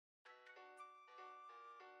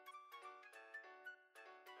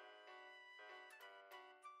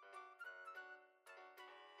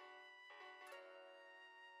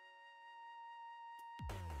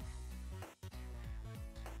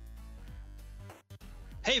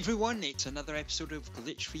Hey everyone, it's another episode of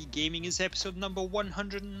Glitch Free Gaming. It's episode number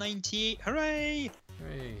 198. Hooray!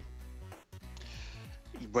 Hooray.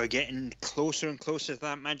 We're getting closer and closer to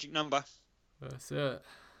that magic number. That's it.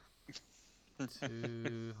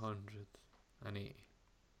 280.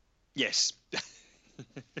 Yes.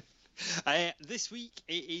 This week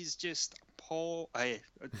it is just Paul.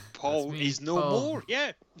 Paul me, is no Paul. more.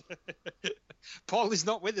 Yeah. Paul is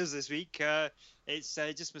not with us this week. It's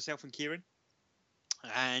just myself and Kieran.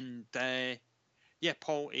 And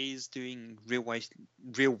Paul is doing real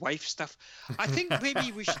wife stuff. I think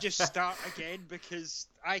maybe we should just start again because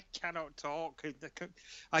I cannot talk.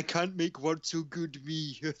 I can't make words so good.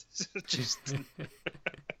 Me, just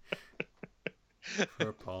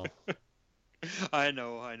Poor Paul. I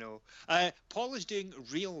know. Paul is doing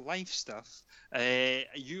real life stuff.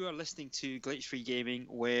 You are listening to Glitch Free Gaming,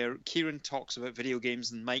 where Kieran talks about video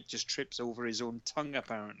games and Mike just trips over his own tongue,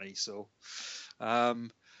 apparently. So,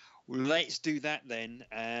 let's do that then.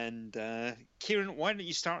 And Kieran, why don't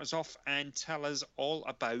you start us off and tell us all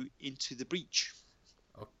about Into the Breach?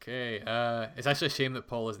 Okay. It's actually a shame that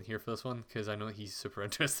Paul isn't here for this one because I know he's super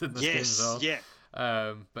interested in this game as well. Yeah.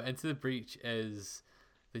 But Into the Breach is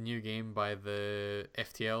the new game by the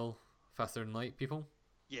FTL Faster Than Light people.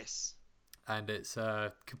 Yes. And it's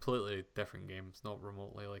a completely different game. It's not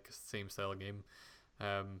remotely like the same style of game.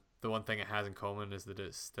 The one thing it has in common is that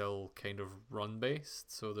it's still kind of run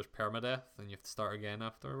based, so there's permadeath and you have to start again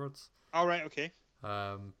afterwards. All right, okay.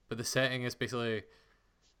 But the setting is basically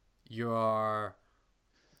the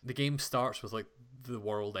game starts with like the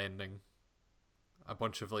world ending. A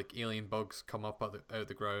bunch of like alien bugs come up out of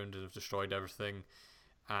the ground and have destroyed everything,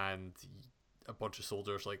 and a bunch of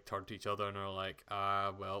soldiers like turn to each other and are like,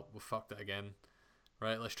 well, we fucked it again.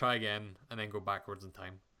 Right, let's try again and then go backwards in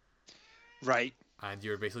time. Right. And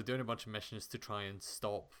you're basically doing a bunch of missions to try and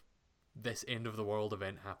stop this end of the world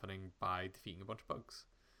event happening by defeating a bunch of bugs.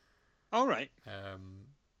 All right.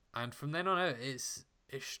 And from then on out, it's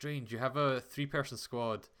strange. You have a 3-person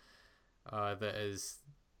squad that is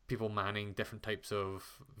people manning different types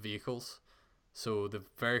of vehicles. So the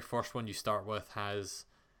very first one you start with has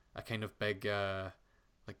a kind of big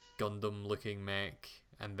like Gundam looking mech,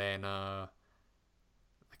 and then a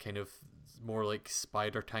kind of more like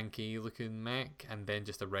spider tanky looking mech, and then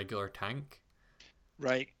just a regular tank.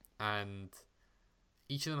 Right. And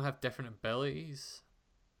each of them have different abilities,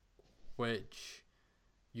 which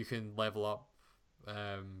you can level up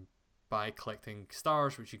by collecting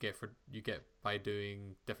stars, which you get by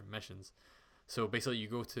doing different missions. So basically, you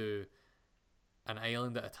go to an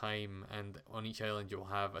island at a time, and on each island you'll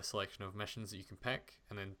have a selection of missions that you can pick,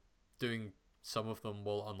 and then doing some of them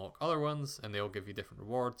will unlock other ones, and they'll give you different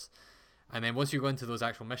rewards. And then once you go into those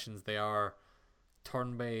actual missions, they are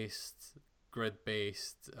turn-based,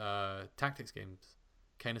 grid-based tactics games,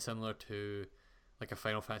 kind of similar to like a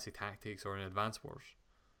Final Fantasy Tactics or an Advance Wars.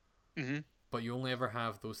 Mm-hmm. But you only ever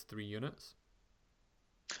have those 3 units.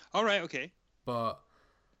 All right, okay. But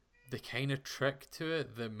the kind of trick to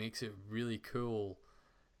it that makes it really cool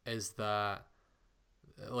is that,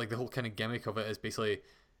 like, the whole kind of gimmick of it is basically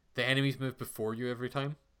the enemies move before you every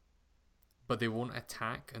time, but they won't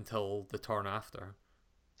attack until the turn after.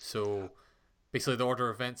 So basically the order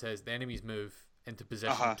of events is the enemies move into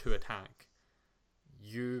position to attack,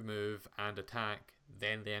 you move and attack,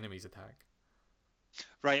 then the enemies attack.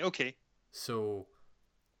 Right, okay. So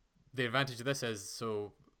the advantage of this is,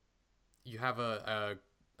 so you have a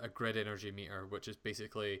grid energy meter, which is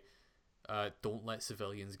basically don't let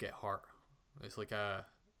civilians get hurt. It's like a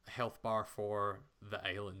health bar for the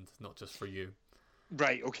island, not just for you.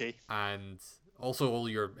 Right, okay. And also all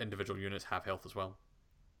your individual units have health as well.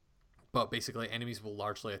 But basically enemies will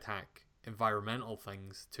largely attack environmental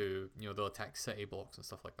things too. They'll attack city blocks and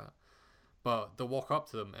stuff like that. But they'll walk up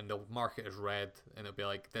to them and they'll mark it as red, and it'll be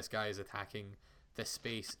like, this guy is attacking this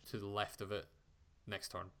space to the left of it next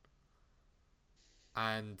turn.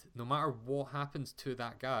 And no matter what happens to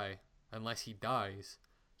that guy, unless he dies,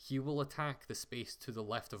 he will attack the space to the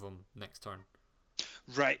left of him next turn.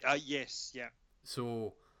 Right, yes, yeah.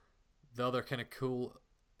 So the other kind of cool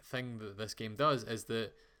thing that this game does is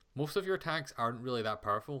that most of your attacks aren't really that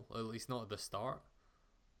powerful, at least not at the start.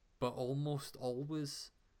 But almost always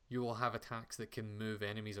you will have attacks that can move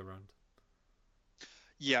enemies around.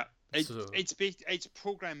 Yeah, it's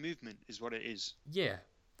program movement is what it is. Yeah,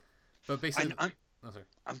 but basically,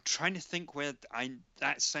 I'm trying to think where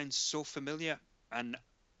that sounds so familiar, and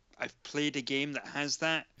I've played a game that has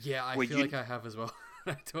that. Yeah, I feel like I have as well.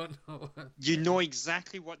 I don't know. You know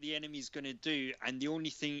exactly what the enemy's going to do, and the only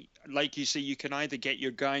thing, like you say, you can either get your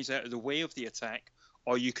guys out of the way of the attack,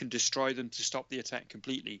 or you can destroy them to stop the attack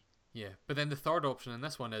completely. Yeah, but then the third option in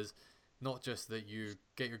this one is not just that you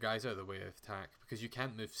get your guys out of the way of attack, because you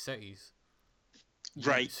can't move cities.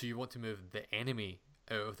 Right. So you want to move the enemy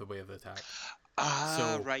out of the way of the attack.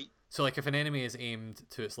 Right. So like if an enemy is aimed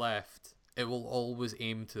to its left, it will always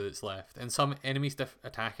aim to its left. And some enemies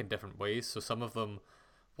attack in different ways. So some of them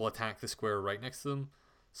will attack the square right next to them.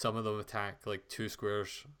 Some of them attack like 2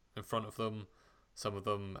 squares in front of them. Some of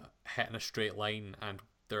them hit in a straight line and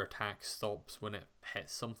their attack stops when it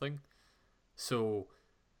hits something. So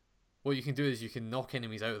what you can do is you can knock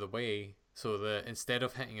enemies out of the way so that instead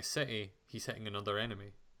of hitting a city, he's hitting another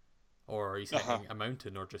enemy. Or he's hitting a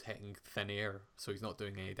mountain or just hitting thin air, so he's not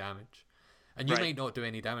doing any damage. And you might not do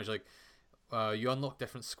any damage. Like, you unlock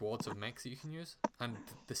different squads of mechs that you can use. And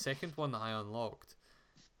the second one that I unlocked,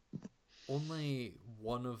 only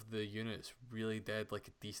one of the units really did like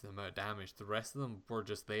a decent amount of damage. The rest of them were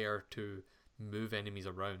just there to move enemies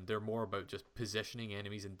around. They're more about just positioning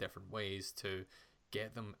enemies in different ways to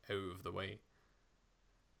get them out of the way.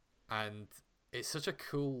 And it's such a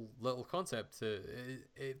cool little concept.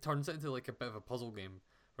 It turns into like a bit of a puzzle game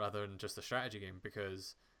rather than just a strategy game,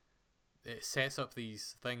 because it sets up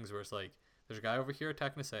these things where it's like, there's a guy over here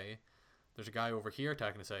attacking a city, there's a guy over here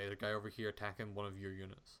attacking a city, there's a guy over here attacking one of your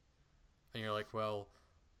units. And you're like, well,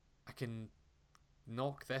 I can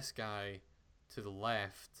knock this guy to the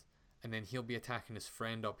left, and then he'll be attacking his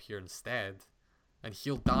friend up here instead, and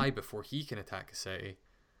he'll die before he can attack a city.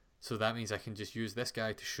 So that means I can just use this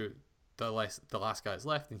guy to shoot the last guy's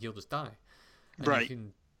left, and he'll just die. And right.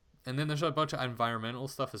 And then there's a bunch of environmental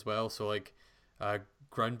stuff as well. So like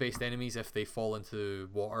ground-based enemies, if they fall into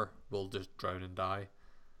water, will just drown and die.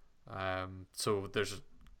 So there's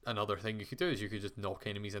another thing you could do is you could just knock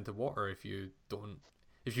enemies into water if you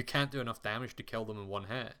can't do enough damage to kill them in one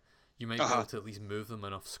hit. You might be able to at least move them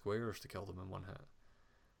enough squares to kill them in one hit.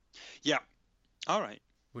 Yeah. All right.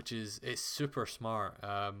 It's super smart.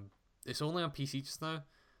 It's only on PC just now.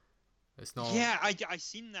 It's not. Yeah, I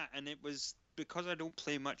seen that, and it was because I don't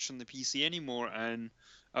play much on the PC anymore, and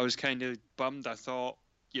I was kind of bummed. I thought,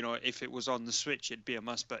 if it was on the Switch, it'd be a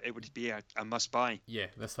must, but it would be a must buy. Yeah,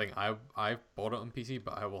 this thing I bought it on PC,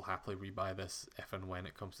 but I will happily rebuy this if and when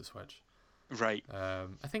it comes to Switch. Right.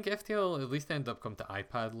 I think FTL at least ended up coming to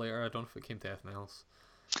iPad later. I don't know if it came to anything else.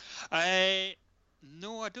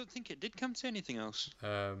 No, I don't think it did come to anything else.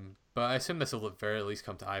 But I assume this will at very least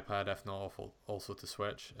come to iPad, if not also to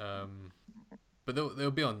Switch. But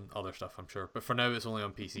they'll be on other stuff, I'm sure. But for now, it's only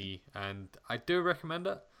on PC, and I do recommend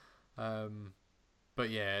it. But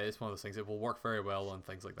yeah, it's one of those things. It will work very well on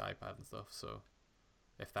things like the iPad and stuff. So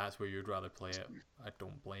if that's where you'd rather play it, I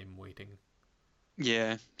don't blame waiting.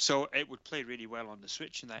 Yeah, so it would play really well on the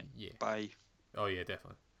Switch, and that. Yeah. Oh yeah,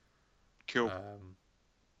 definitely. Cool.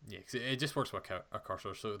 Yeah, because it just works with a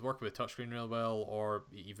cursor, so it would work with a touchscreen real well, or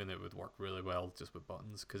even it would work really well just with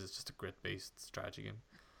buttons, because it's just a grid-based strategy game.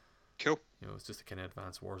 Cool. It's just a kind of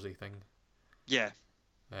advanced warsy thing. Yeah.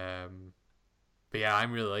 But yeah,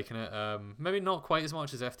 I'm really liking it. Maybe not quite as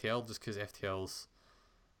much as FTL, just because FTL's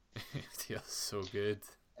so good.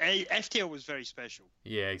 FTL was very special.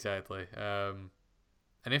 Yeah, exactly. And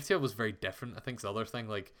FTL was very different. I think it's the other thing.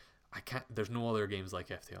 Like, there's no other games like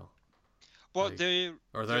FTL. Well, there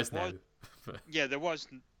is now. Yeah, there was.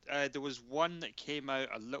 There was one that came out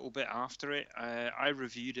a little bit after it. I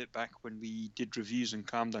reviewed it back when we did reviews on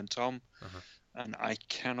Calm Down Tom, and I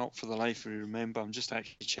cannot for the life of me remember. I'm just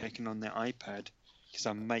actually checking on the iPad because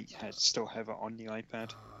I might still have it on the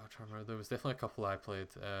iPad. I'm trying to remember. There was definitely a couple I played.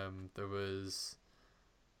 There was.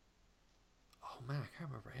 Oh man, I can't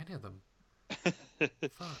remember any of them.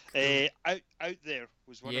 Fuck. Out There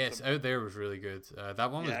was one of them. Yes, Out There was really good.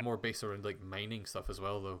 That one was more based around like mining stuff as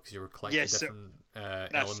well, though, because you were collecting different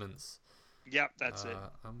elements. Yep, that's it.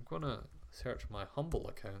 I'm gonna search my Humble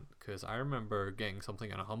account because I remember getting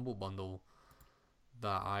something in a Humble bundle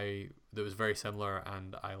that was very similar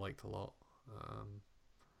and I liked a lot.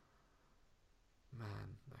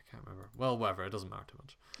 Man, I can't remember. Well, whatever, it doesn't matter too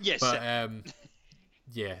much. Yes, but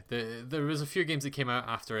yeah, there was a few games that came out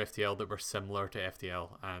after FTL that were similar to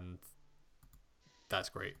FTL, and that's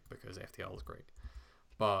great because FTL is great.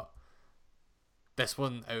 But this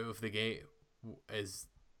one out of the gate is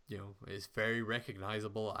very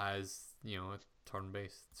recognizable as a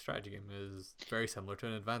turn-based strategy game. It is very similar to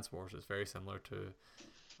an Advance Wars. It's very similar to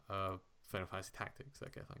Final Fantasy Tactics,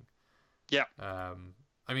 that kind of thing. Yeah.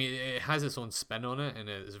 I mean, it has its own spin on it, and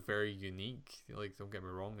it is very unique. Like, don't get me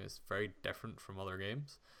wrong, it's very different from other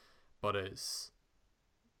games, but it's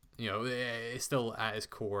still at its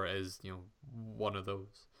core is one of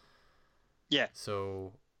those. Yeah.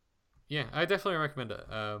 So, yeah, I definitely recommend it.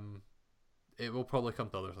 It will probably come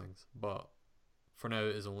to other things, but for now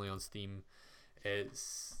it is only on Steam. I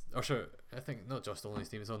think not just only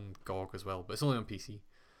Steam, it's on GOG as well, but it's only on PC.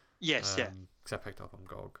 Yes, yeah. Because I picked up on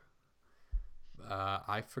GOG.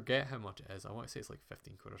 I forget how much it is. I want to say it's like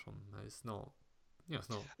 15 quid or something. It's not, it's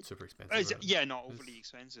not super expensive. Yeah, not overly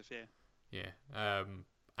expensive. Yeah. Yeah.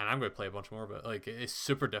 And I'm going to play a bunch more, but like it's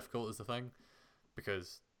super difficult is the thing,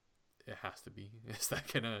 because it has to be. It's that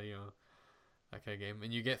kind of that kind of game,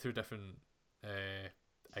 and you get through different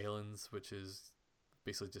islands, which is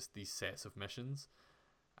basically just these sets of missions,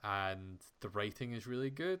 and the writing is really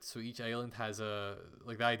good. So each island has the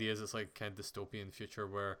idea is it's like kind of dystopian future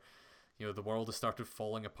where the world has started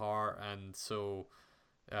falling apart, and so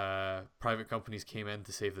private companies came in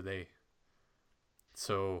to save the day.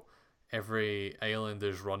 So every island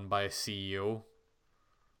is run by a CEO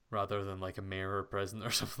rather than like a mayor or president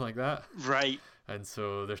or something like that. Right. And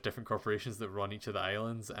so there's different corporations that run each of the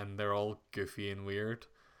islands, and they're all goofy and weird.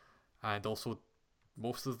 And also,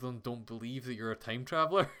 most of them don't believe that you're a time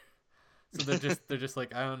traveler. So they're just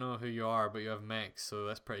like, I don't know who you are, but you have mechs, so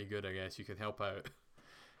that's pretty good, I guess. You can help out.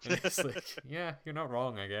 And it's like, yeah, you're not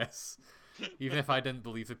wrong, I guess. Even if I didn't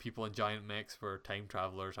believe that people in giant mechs were time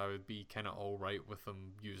travelers, I would be kind of all right with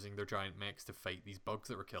them using their giant mechs to fight these bugs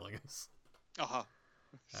that were killing us. Uh-huh.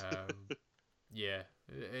 Yeah,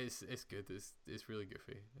 it's good. It's really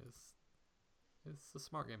goofy. It's a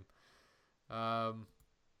smart game.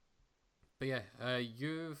 But yeah,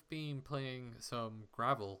 you've been playing some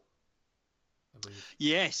Gravel, I believe.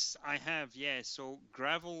 Yes, I have. Yeah, so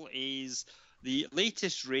Gravel is the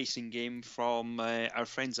latest racing game from our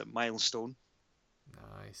friends at Milestone.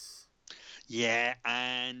 Nice. Yeah,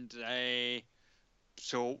 and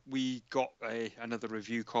so we got another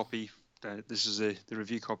review copy. This is the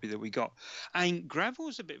review copy that we got. And Gravel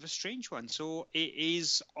is a bit of a strange one. So it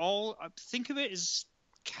is think of it as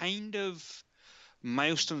kind of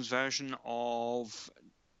Milestone's version of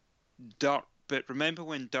Dirt. But remember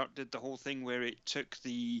when Dirt did the whole thing where it took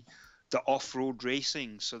the off-road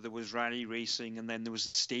racing, so there was rally racing, and then there was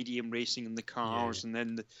stadium racing in the cars, and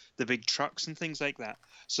then the big trucks and things like that.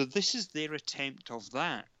 So this is their attempt of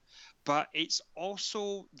that. But it's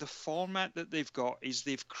also the format that they've got is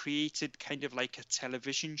they've created kind of like a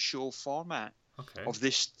television show format of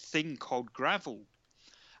this thing called Gravel.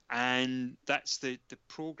 And that's the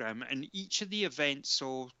program. And each of the events,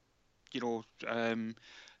 so,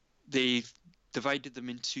 they've divided them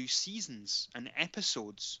into seasons and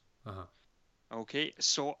episodes. Uh-huh. Okay,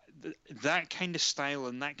 so that kind of style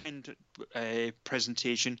and that kind of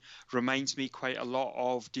presentation reminds me quite a lot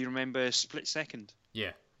of. Do you remember Split Second?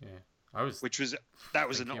 Yeah. That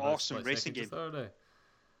was an awesome racing game.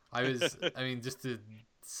 I mean, just to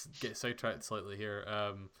get sidetracked slightly here.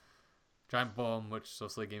 Giant Bomb, which is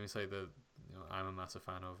also a gaming site that I'm a massive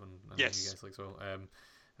fan of, and I know you guys like as well.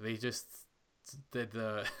 They just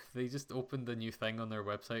they just opened a new thing on their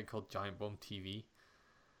website called Giant Bomb TV,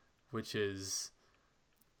 which is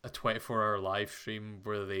a 24-hour live stream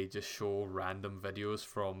where they just show random videos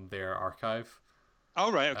from their archive. Oh,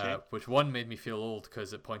 right, okay. Which one made me feel old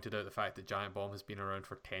because it pointed out the fact that Giant Bomb has been around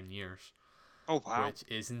for 10 years. Oh, wow. Which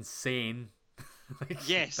is insane.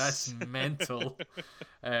 Yes. That's mental.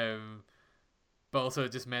 But also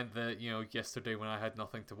it just meant that, yesterday when I had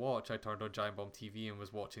nothing to watch, I turned on Giant Bomb TV and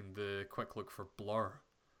was watching the quick look for Blur.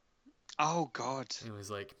 Oh, God. And it was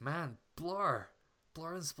like, man, Blur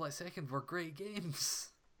and Split Second were great games.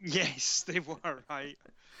 Yes, they were. I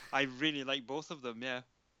really like both of them, yeah.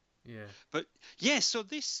 Yeah. But yeah, so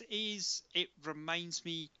it reminds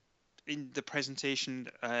me in the presentation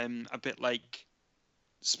a bit like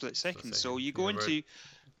Split Second. So you go into.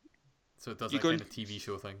 So it does that kind of TV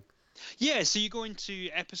show thing. Yeah, so you go into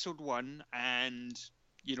episode 1, and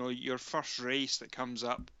your first race that comes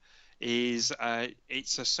up is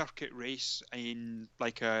it's a circuit race in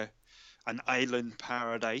like an island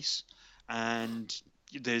paradise, and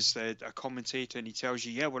there's a commentator, and he tells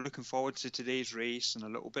you, yeah, we're looking forward to today's race, and a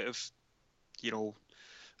little bit of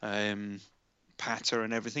patter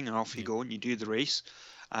and everything, and off you go and you do the race,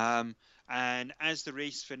 and as the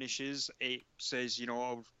race finishes it says,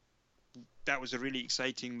 that was a really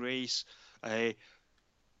exciting race, can't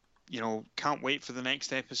wait for the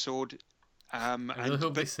next episode. I really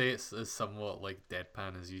hope they say it's as somewhat like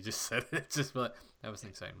deadpan as you just said. It's just like, that was an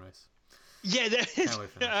exciting race. Yeah, that is,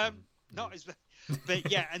 not as,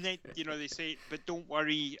 but yeah, and then they say, but don't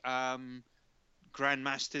worry,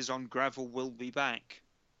 Grandmasters on Gravel will be back,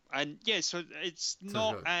 and yeah, so it's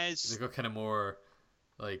not as they've got kind of more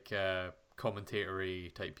like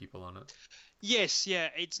commentatory type people on it. Yes, yeah,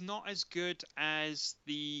 it's not as good as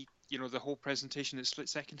the the whole presentation that Split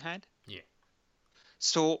Second had. Yeah.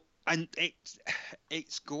 So and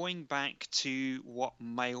it's going back to what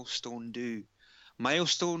Milestone do.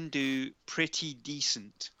 Milestone do pretty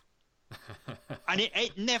decent, and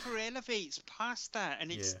it never elevates past that.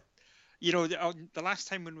 And it's, Yeah. the last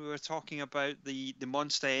time when we were talking about the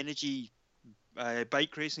Monster Energy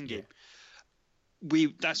bike racing Yeah.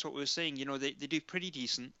 game, that's what we were saying. They do pretty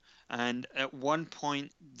decent, and at one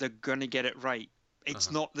point they're gonna get it right.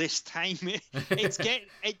 It's not this time.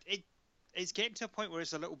 It's getting to a point where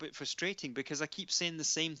it's a little bit frustrating because I keep saying the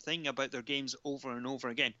same thing about their games over and over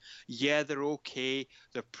again. Yeah, they're okay.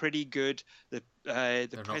 They're pretty good. The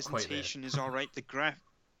presentation is all right.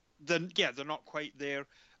 They're not quite there.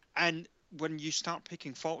 And when you start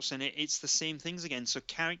picking faults in it, it's the same things again. So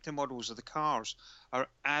character models of the cars are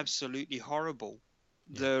absolutely horrible.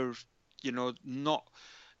 Yeah. They're, not.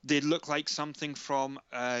 They look like something from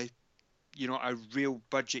a real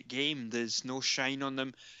budget game. There's no shine on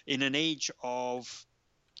them in an age of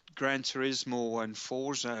Gran Turismo and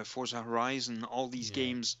Forza Horizon, all these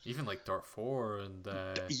games. Even like Dirt 4 and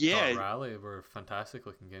Yeah, Dirt Rally were fantastic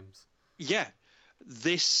looking games. yeah.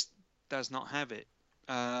 This does not have it.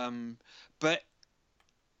 But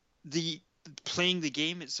the playing the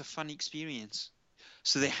game, it's a fun experience.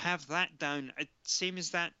 So they have that down. Same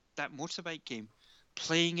as that motorbike game.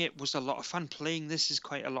 Playing it was a lot of fun. Playing this is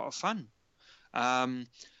quite a lot of fun.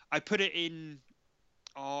 I put it in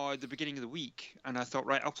the beginning of the week, and I thought,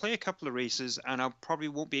 right, I'll play a couple of races, and I probably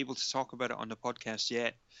won't be able to talk about it on the podcast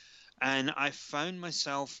yet. And I found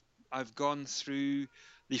myself, I've gone through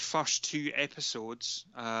the first 2 episodes,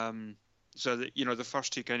 so that the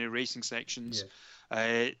first 2 kind of racing sections.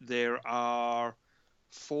 There are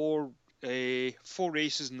 4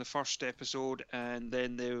 races in the first episode, and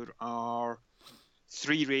then there are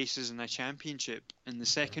 3 races in a championship in the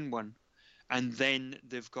second one. And then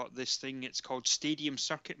they've got this thing, it's called Stadium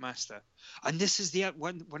Circuit Master. And this is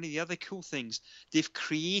one of the other cool things. They've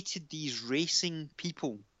created these racing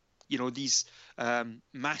people, these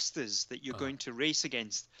masters that you're going to race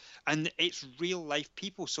against. And it's real life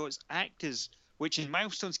people. So it's actors, which in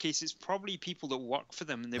Milestone's case, it's probably people that work for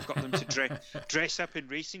them. And they've got them to dress up in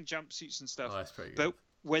racing jumpsuits and stuff. Oh, that's pretty good. But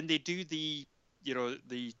when they do the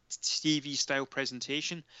TV style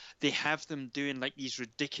presentation, they have them doing like these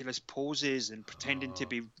ridiculous poses and pretending to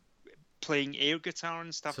be playing air guitar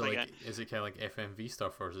and stuff like that. Is it kind of like FMV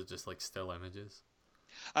stuff, or is it just like still images?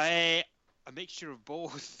 A mixture of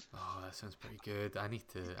both. Oh, that sounds pretty good. I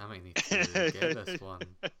might need to get this one.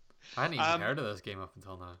 I hadn't even heard of this game up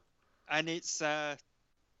until now. And it's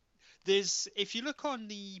if you look on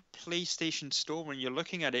the PlayStation Store when you're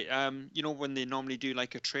looking at it, when they normally do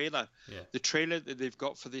like a trailer, the trailer that they've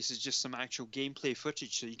got for this is just some actual gameplay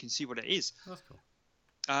footage, so you can see what it is. That's cool.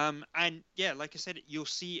 And yeah, like I said, you'll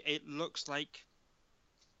see it looks like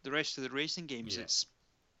the rest of the racing games. Yeah.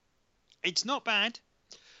 It's not bad,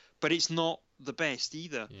 but it's not the best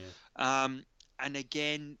either. Yeah. And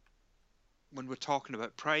again, when we're talking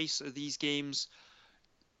about price of these games,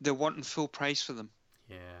 they're wanting full price for them.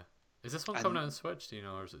 Yeah. Is this one coming out on Switch, do you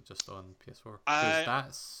know, or is it just on PS4?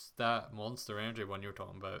 Because that Monster Energy one you were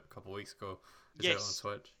talking about a couple of weeks ago. Is it on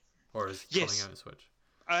Switch? Or is it coming out on Switch?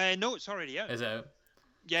 No, it's already out. Is it out?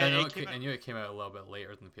 Yeah, I knew it came out a little bit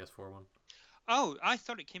later than the PS4 one. Oh, I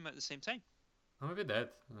thought it came out at the same time. Oh, maybe it did.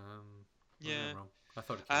 Yeah. I'm wrong. I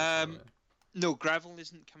thought it came out. No, Gravel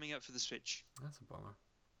isn't coming out for the Switch. That's a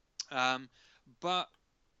bummer. But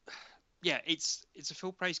yeah, it's a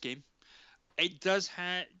full price game. It does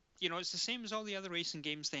have, it's the same as all the other racing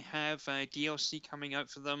games. They have DLC coming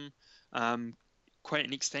out for them. Quite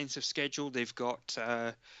an extensive schedule. They've got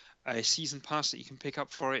a season pass that you can pick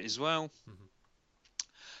up for it as well. Mm-hmm.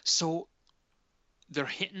 So they're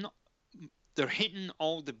hitting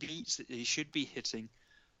all the beats that they should be hitting.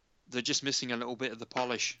 They're just missing a little bit of the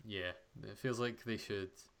polish. Yeah, it feels like they should.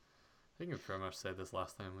 I think we pretty much said this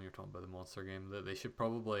last time when you were talking about the Monster game, that they should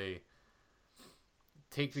probably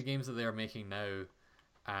take the games that they are making now,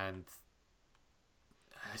 and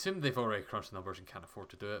I assume they've already crunched the numbers and can't afford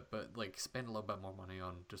to do it, but like spend a little bit more money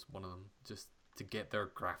on just one of them, just to get their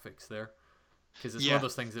graphics there. Because it's one of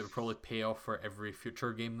those things that would probably pay off for every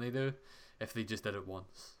future game they do if they just did it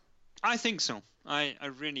once. I think so. I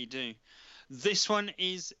really do. This one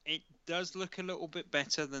it does look a little bit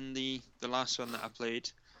better than the last one that I played.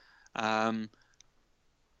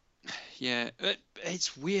 Yeah,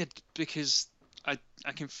 it's weird because I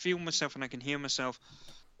can feel myself and I can hear myself.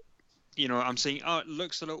 I'm saying, oh, it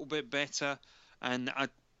looks a little bit better, and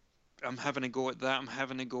I'm having a go at that. I'm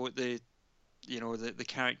having a go at the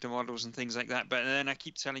character models and things like that. But then I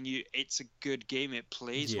keep telling you, it's a good game. It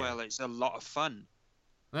plays well. It's a lot of fun.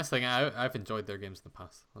 That's the thing. I've enjoyed their games in the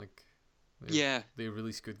past. Like, Yeah, They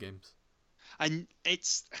release good games. and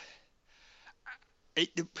as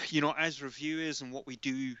reviewers and what we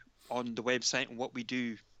do on the website and what we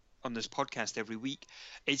do on this podcast every week,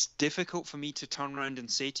 it's difficult for me to turn around and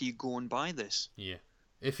say to you, go and buy this. Yeah.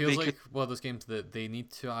 It feels Because like one of those games that they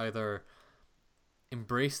need to either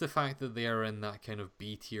embrace the fact that they are in that kind of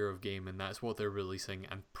B tier of game and that's what they're releasing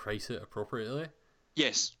and price it appropriately,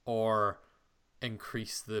 yes, or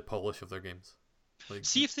increase the polish of their games. Like,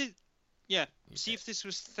 see if this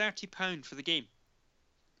was £30 for the game,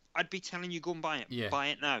 I'd be telling you go and buy it. Yeah. Buy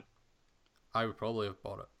it now. I would probably have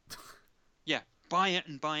bought it. Yeah, buy it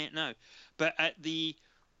and buy it now. But at the,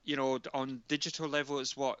 on digital level,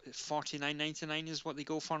 it's what, $49.99 is what they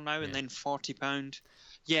go for now, and then £40.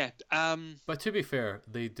 Yeah. But to be fair,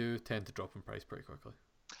 they do tend to drop in price pretty quickly.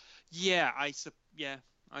 Yeah, I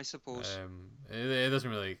suppose. It doesn't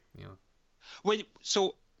really,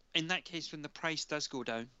 So in that case, when the price does go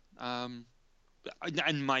down,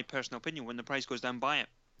 in my personal opinion, when the price goes down, buy it.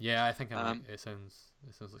 Yeah, I think it sounds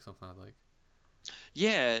like something I'd like.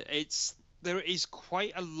 Yeah, there is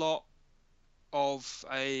quite a lot of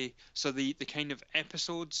so the kind of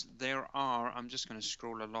episodes there are. I'm just going to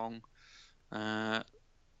scroll along.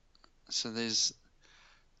 So there's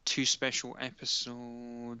 2 special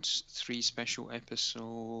episodes, 3 special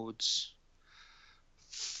episodes,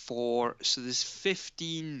 4. So there's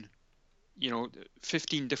 15.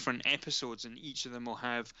 15 different episodes, and each of them will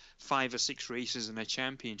have 5 or 6 races and a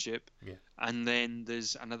championship. Yeah. And then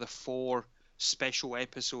there's another 4 special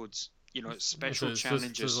episodes, special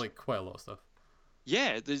challenges. There's like quite a lot of stuff.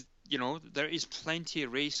 Yeah, there is plenty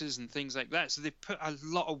of races and things like that. So they put a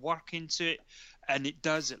lot of work into it, and it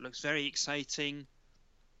looks very exciting.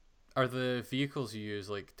 Are the vehicles you use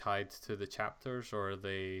like tied to the chapters, or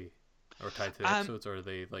tied to the episodes, or are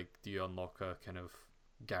they like, do you unlock a kind of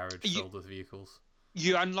garage filled with vehicles?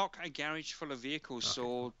 You unlock a garage full of vehicles. Okay.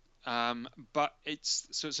 So but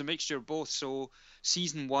it's a mixture of both. So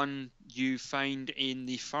season 1, you find in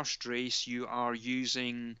the first race you are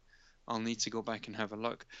using, I'll need to go back and have a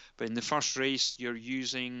look, but in the first race you're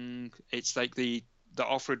using, it's like the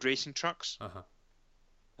off-road racing trucks.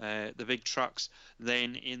 The big trucks.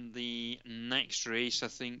 Then in the next race, I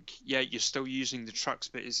think, you're still using the trucks,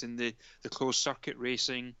 but it's in the closed circuit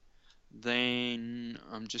racing. Then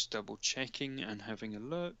I'm just double checking and having a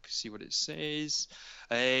look, see what it says.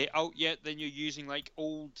 Then you're using like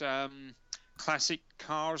old classic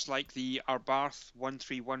cars like the Abarth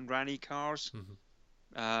 131 Rally cars.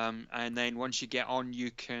 And then once you get on,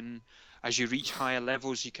 you can, as you reach higher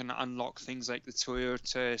levels, you can unlock things like the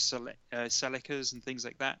Toyota Celicas and things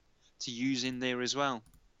like that to use in there as well.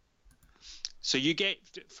 So you get,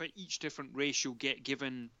 for each different race, you'll get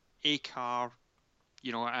given a car,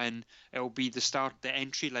 and it'll be the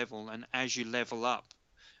entry level, and as you level up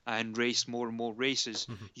and race more and more races,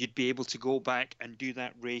 you'd be able to go back and do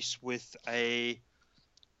that race with a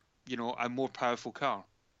more powerful car.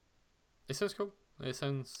 It sounds cool. It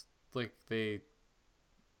sounds like they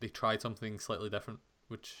tried something slightly different,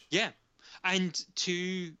 which and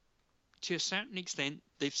to a certain extent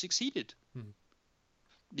they've succeeded.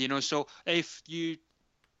 So if you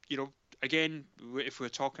again, if we're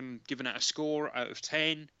talking giving it a score out of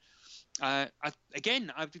 10, I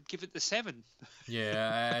would give it the 7.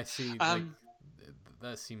 Yeah, I see. Like,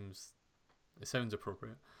 it sounds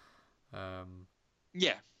appropriate.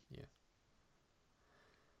 Yeah.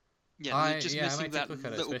 I just might missing take that a look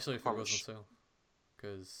at it, little especially if it goes on polish. sale,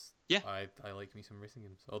 because Yeah. I like me some racing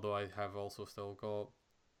games. Although I have also still got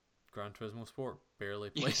Gran Turismo Sport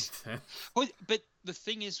barely played. Yes. Well, but the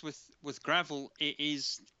thing is with gravel,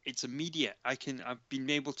 it's immediate. I've been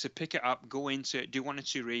able to pick it up, go into it, do 1 or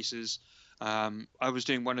 2 races. I was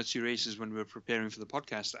doing 1 or 2 races when we were preparing for the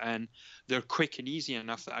podcast, and they're quick and easy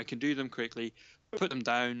enough that I can do them quickly, put them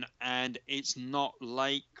down, and it's not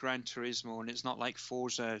like Gran Turismo and it's not like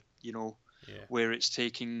Forza, where it's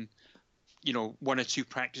taking 1 or 2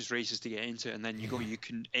 practice races to get into it, and then you go.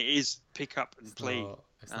 It is pick up and play.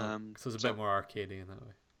 So it's a bit more arcadey in that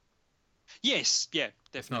way. Yes, yeah,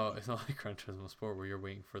 definitely. It's not like Gran Turismo Sport where you're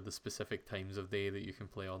waiting for the specific times of day that you can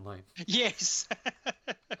play online. Yes.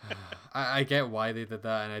 I get why they did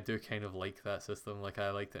that, and I do kind of like that system. Like,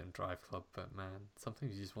 I liked it in Drive Club, but man,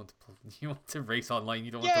 sometimes you just want to race online.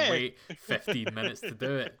 You don't want to wait 15 minutes to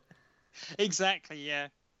do it. Exactly, yeah.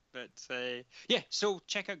 But so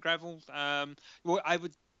check out Gravel. I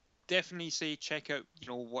would definitely say check out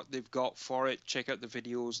what they've got for it. Check out the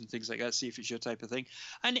videos and things like that. See if it's your type of thing.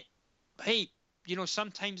 And hey,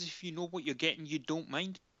 sometimes if you know what you're getting, you don't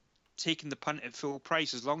mind taking the punt at full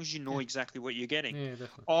price as long as you know exactly what you're getting. Yeah,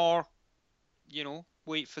 definitely. Or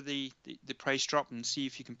wait for the price drop and see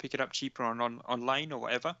if you can pick it up cheaper online or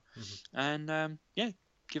whatever, and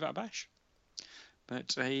give it a bash.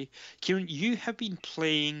 But Kieran, you have been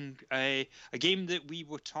playing a game that we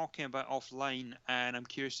were talking about offline, and I'm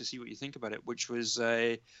curious to see what you think about it, which was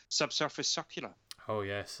Subsurface Circular. Oh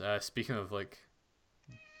yes. Speaking of like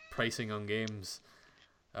pricing on games,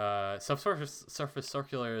 Subsurface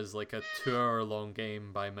Circular is like a 2-hour long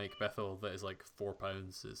game by Mike Bithell that is like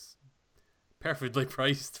 £4. Is perfectly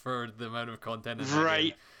priced for the amount of content in that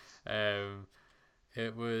Right. game.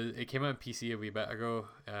 It came out on PC a wee bit ago,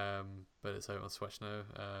 but it's out on Switch now.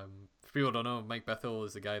 For people who don't know, Mike Bithell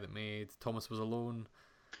is the guy that made Thomas Was Alone,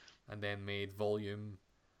 and then made Volume.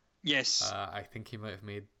 Yes. I think he might have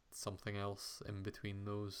made something else in between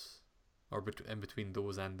those, or in between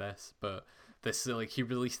those and this. But this is like he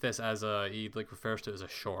released this as he like refers to it as a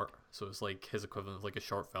short, so it's like his equivalent of like a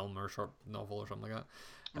short film or a short novel or something like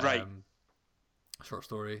that. Right. Short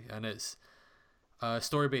story, and it's a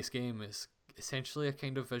story-based game. It's essentially a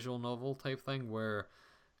kind of visual novel type thing where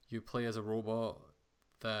you play as a robot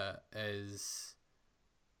that is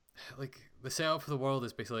like the setup for the world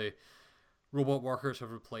is basically robot workers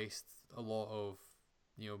have replaced a lot of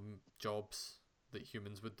jobs that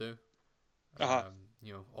humans would do.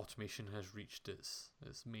 Automation has reached its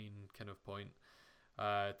main kind of point,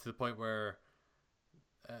 to the point where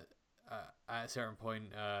at a certain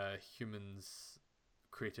point humans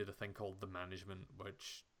created a thing called the management,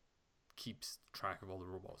 which keeps track of all the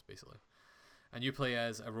robots basically, and you play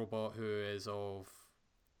as a robot who is of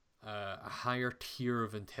a higher tier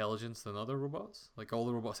of intelligence than other robots. Like all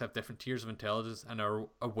the robots have different tiers of intelligence and are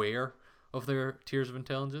aware of their tiers of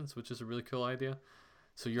intelligence, which is a really cool idea.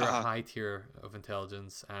 So you're a high tier of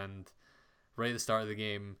intelligence, and right at the start of the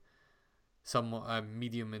game, a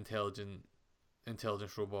medium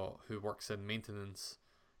intelligence robot who works in maintenance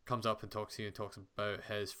comes up and talks to you and talks about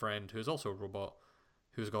his friend who is also a robot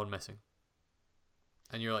who's gone missing.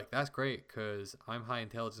 And you're like, that's great because I'm high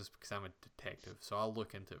intelligence because I'm a detective, so I'll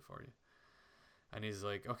look into it for you. And he's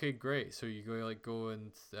like, okay, great. So you go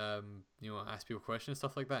and ask people questions,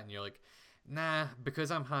 stuff like that. And you're like, nah,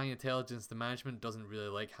 because I'm high intelligence, the management doesn't really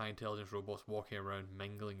like high intelligence robots walking around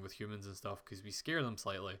mingling with humans and stuff because we scare them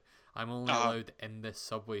slightly. I'm only allowed in this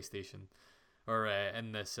subway station, or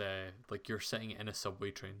in this like you're sitting in a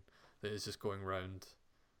subway train that is just going round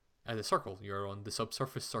as a circle. You're on the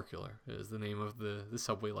Subsurface Circular is the name of the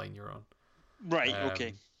subway line you're on. Right.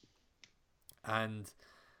 Okay. And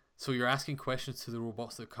so you're asking questions to the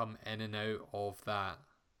robots that come in and out of that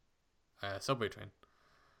subway train,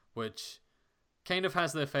 which kind of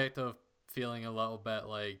has the effect of feeling a little bit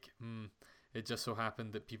like, it just so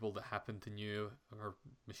happened that people that happen to know, or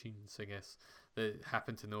machines, I guess, that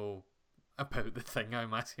happen to know about the thing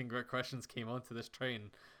I'm asking great questions came onto this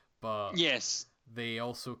train. But yes, they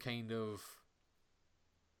also kind of,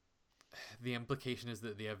 the implication is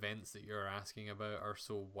that the events that you're asking about are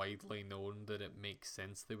so widely known that it makes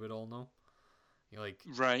sense they would all know.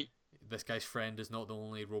 Right. This guy's friend is not the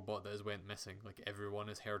only robot that has went missing. Like everyone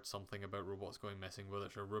has heard something about robots going missing, whether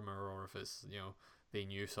it's a rumor or if it's they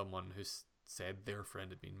knew someone who said their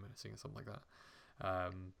friend had been missing or something like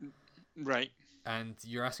that. Right. And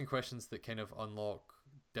you're asking questions that kind of unlock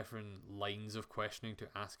different lines of questioning to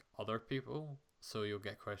ask other people. So you'll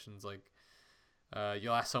get questions like,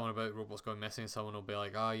 you'll ask someone about robots going missing, and someone will be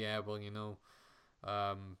like, oh yeah, well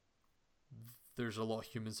there's a lot of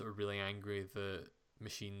humans that are really angry that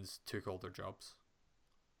machines took all their jobs.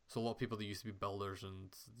 So a lot of people that used to be builders and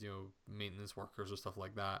maintenance workers or stuff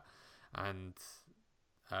like that, and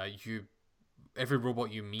every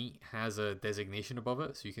robot you meet has a designation above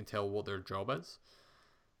it, so you can tell what their job is.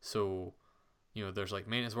 So there's like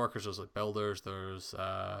maintenance workers, there's like builders, there's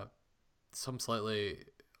some slightly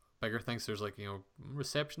bigger things. There's like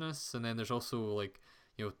receptionists, and then there's also like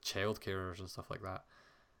child carers and stuff like that.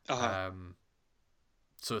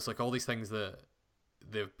 So it's like all these things that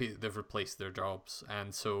they've replaced their jobs,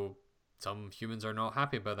 and so some humans are not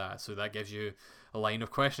happy about that. So that gives you a line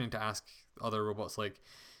of questioning to ask other robots, like,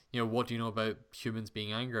 what do you know about humans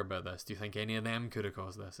being angry about this? Do you think any of them could have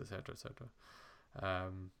caused this, etc., etc.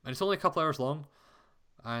 And it's only a couple hours long,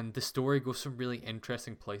 and the story goes some really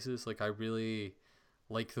interesting places. Like I really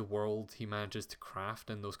like the world he manages to craft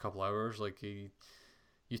in those couple hours. Like you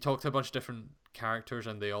talk to a bunch of different characters,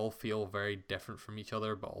 and they all feel very different from each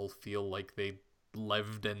other, but all feel like they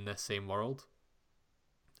lived in the same world,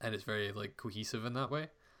 and it's very like cohesive in that way.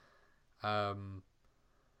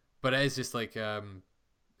 But it is just like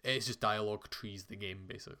it's just dialogue trees the game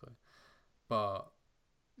basically. But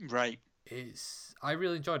right, I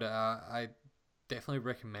really enjoyed it. I definitely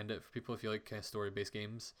recommend it for people if you like story based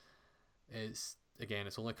games. It's again,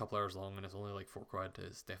 it's only a couple hours long and it's only like £4.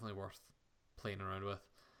 It's definitely worth playing around with.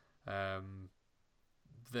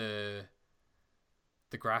 The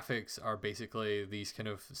graphics are basically these kind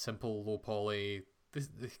of simple, low poly, this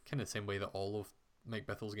kind of same way that all of Mike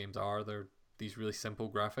Bithell's games are. They're these really simple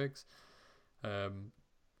graphics.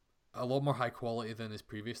 A lot more high quality than his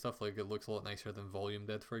previous stuff. Like, it looks a lot nicer than Volume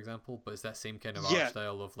did, for example. But it's that same kind of art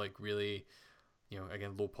style of like really,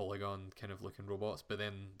 again, low polygon kind of looking robots. But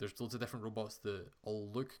then there's loads of different robots that all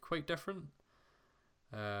look quite different,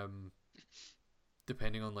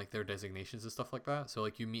 depending on like their designations and stuff like that. So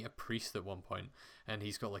like you meet a priest at one point, and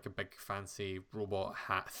he's got like a big fancy robot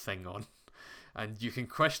hat thing on. And you can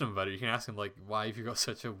question him about it. You can ask him like, "Why have you got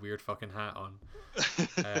such a weird fucking hat on?"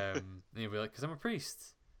 And he'll be like, "Because I'm a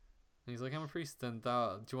priest." And he's like, "I'm a priest, and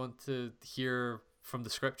do you want to hear from the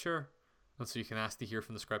scripture?" And so you can ask to hear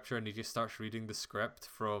from the scripture, and he just starts reading the script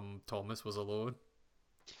from Thomas Was Alone.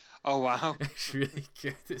 Oh wow! It's really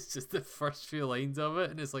good. It's just the first few lines of it,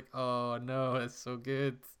 and it's like, oh no, it's so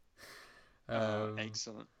good.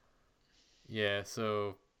 Excellent. Yeah,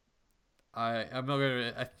 so I'm not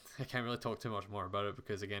gonna. I can't really talk too much more about it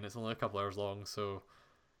because again, it's only a couple hours long, so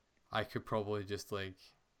I could probably just like.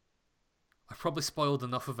 I've probably spoiled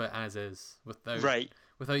enough of it as is without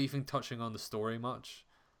even touching on the story much.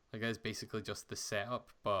 Like, it's basically just the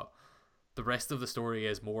setup, but the rest of the story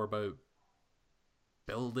is more about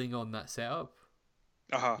building on that setup.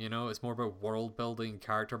 It's more about world building,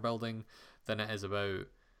 character building than it is about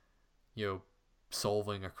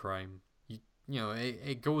solving a crime.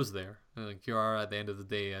 It goes there. Like, you are at the end of the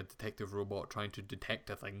day a detective robot trying to detect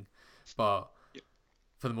a thing, but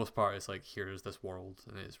for the most part, it's like, here's this world,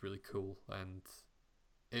 and it's really cool, and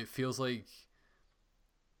it feels like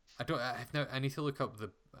I need to look up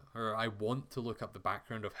I want to look up the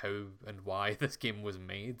background of how and why this game was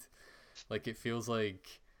made. Like, it feels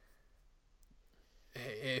like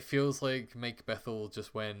Mike Bithell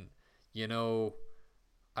just went,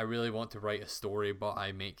 I really want to write a story, but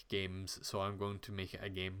I make games, so I'm going to make it a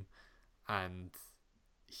game, and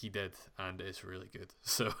he did, and it's really good.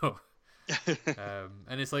 So.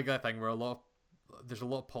 And it's like that thing where there's a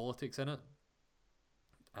lot of politics in it,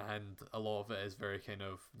 and a lot of it is very kind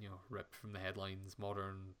of ripped from the headlines.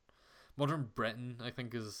 Modern Britain, I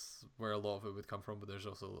think, is where a lot of it would come from, but there's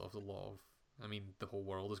also a lot of, I mean, the whole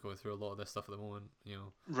world is going through a lot of this stuff at the moment.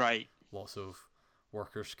 Right. Lots of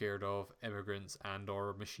workers scared of immigrants and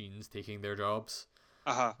or machines taking their jobs,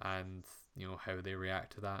 and how they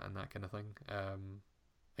react to that and that kind of thing.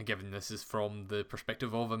 And given this is from the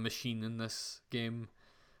perspective of a machine in this game,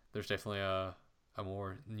 there's definitely a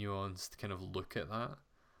more nuanced kind of look at that.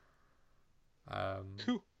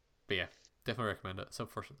 Cool. But yeah, definitely recommend it.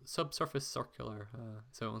 Subsurface Circular.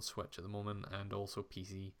 It's out on Switch at the moment and also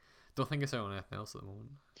PC. Don't think it's out on anything else at the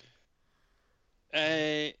moment.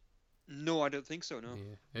 No, I don't think so. No.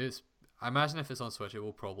 Yeah, I imagine if it's on Switch, it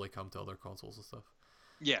will probably come to other consoles and stuff.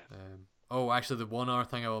 Yeah. Actually, the one other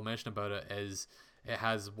thing I will mention about it is it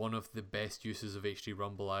has one of the best uses of HD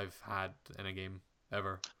Rumble I've had in a game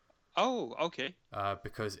ever. Oh, okay.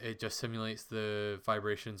 Because it just simulates the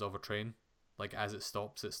vibrations of a train. Like, as it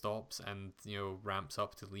stops, and ramps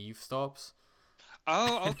up to leave, stops.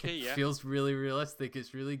 Oh, okay, yeah. It feels really realistic.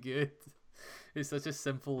 It's really good. It's such a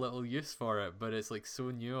simple little use for it, but it's like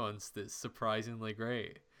so nuanced. It's surprisingly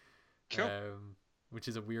great. Cool. Which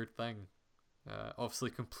is a weird thing.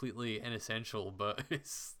 Obviously completely inessential, but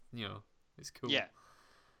it's it's cool. Yeah.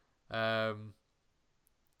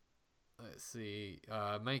 Let's see.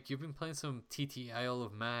 Mike, you've been playing some TT Isle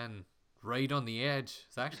of Man. Ride on the Edge.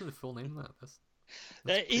 It's actually the full name of that.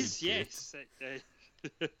 That is, yes.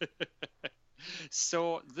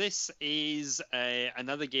 So this is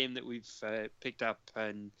another game that we've picked up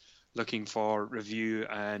and looking for review,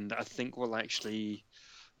 and I think we'll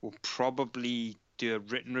probably do a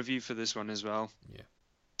written review for this one as well.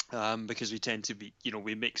 Yeah. Because we tend to be,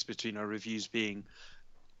 we mix between our reviews being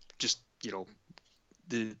just,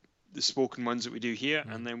 the spoken ones that we do here,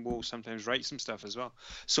 and then we'll sometimes write some stuff as well.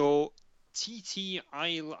 So TT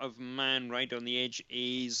Isle of Man Ride on the Edge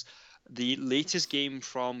is the latest game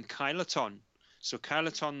from Kyloton. So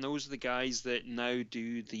Kyloton, those are the guys that now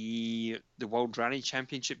do the World Rally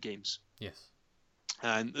Championship games. Yes.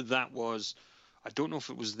 And that was, I don't know if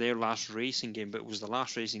it was their last racing game, but it was the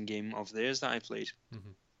last racing game of theirs that I played.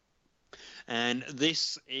 Mm-hmm. And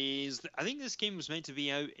this is, I think this game was meant to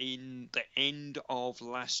be out in the end of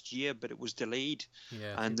last year, but it was delayed.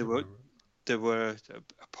 Yeah. And they were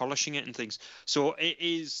polishing it and things. So it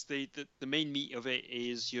is the main meat of it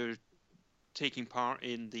is you're taking part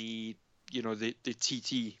in the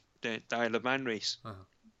TT, the Isle of Man race,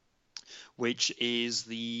 which is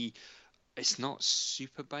the It's not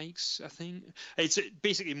super bikes, I think. It's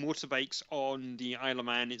basically motorbikes on the Isle of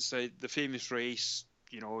Man. It's the famous race.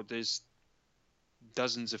 There's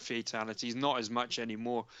dozens of fatalities, not as much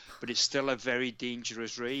anymore, but it's still a very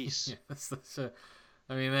dangerous race. Yeah, that's such a.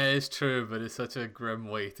 I mean, that is true, but it's such a grim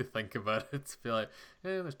way to think about it. To be like,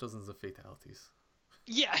 yeah, there's dozens of fatalities.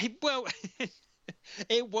 Yeah, well,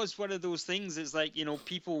 it was one of those things. It's like,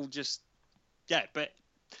 people just, yeah, but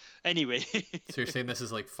anyway. So you're saying this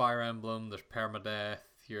is like Fire Emblem? There's permadeath.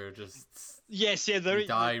 You're just Yes, yeah, you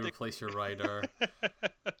die, replace your rider.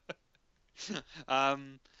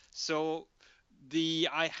 um, so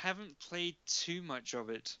I haven't played too much of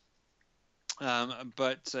it,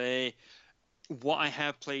 but what I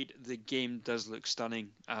have played, the game does look stunning.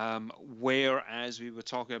 Whereas we were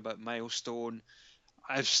talking about Milestone,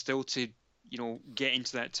 I've still to, get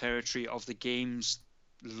into that territory of the games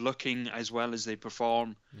looking as well as they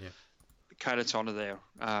perform. Yeah. Caraton are there.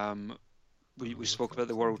 We spoke about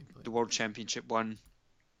the world championship one.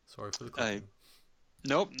 Sorry for the clicking.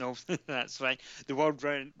 Nope, no, that's fine. The World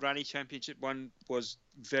Rally Championship one was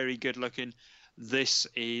very good looking. This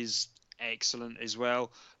is excellent as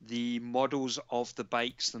well. The models of the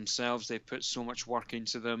bikes themselves, they put so much work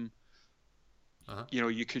into them. Uh-huh.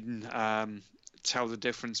 You can tell the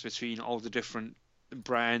difference between all the different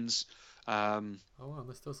brands. Oh wow,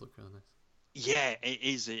 this does look really nice. Yeah, it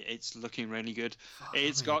is. It's looking really good.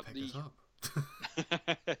 It's got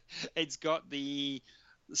it's got the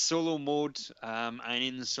solo mode, and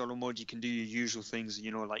in the solo mode you can do your usual things,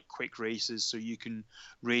 like quick races, so you can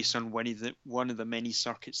race on one of the many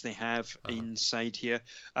circuits they have inside here.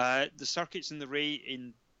 The circuits in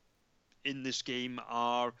the in this game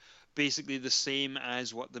are basically the same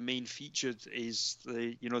as what the main feature is.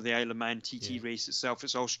 The Isle of Man TT race itself.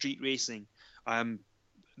 It's all street racing,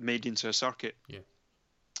 made into a circuit. Yeah.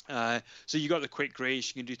 So you got the quick race.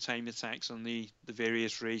 You can do time attacks on the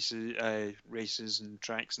various races and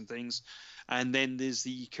tracks and things, and then there's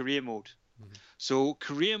the career mode. Mm-hmm. So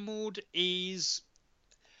career mode is,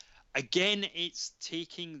 again, it's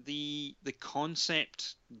taking the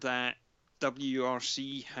concept that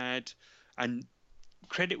WRC had, and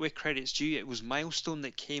credit where credit's due. It was Milestone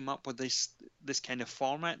that came up with this kind of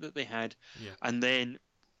format that they had, and then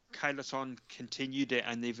Kyloton continued it,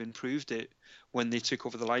 and they've improved it when they took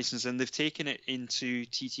over the license, and they've taken it into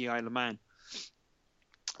TT Isle of Man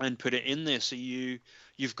and put it in there. So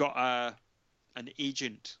you've got an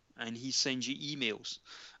agent, and he sends you emails,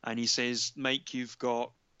 and he says, Mike, you've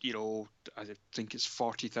got, I think it's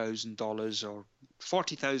 $40,000 or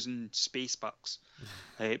 40,000 space bucks.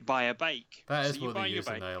 Buy a bike. That is what they use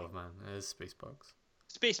in the Isle of Man. It is space bucks.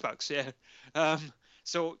 Space bucks, yeah.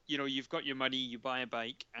 So, you've got your money, you buy a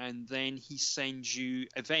bike, and then he sends you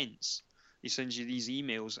events. He sends you these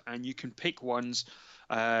emails, and you can pick ones,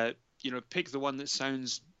 pick the one that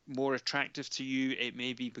sounds more attractive to you. It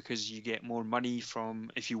may be because you get more money from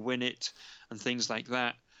if you win it and things like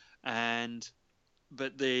that.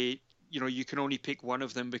 But you can only pick one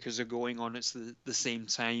of them because they're going on at the same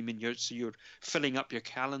time, and you're filling up your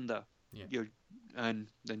calendar. Yeah. And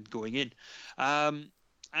then going in.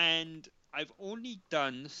 And I've only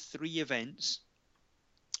done 3 events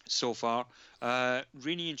so far.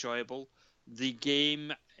 Really enjoyable. The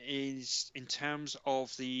game is, in terms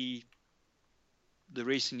of the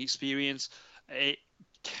racing experience, it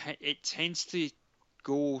tends to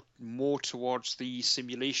go more towards the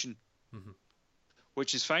simulation,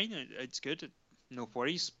 which is fine. It's good. No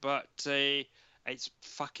worries. But it's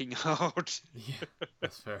fucking hard. Yeah,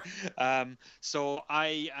 that's fair. So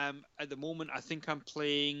I am, at the moment, I think I'm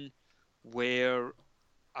playing where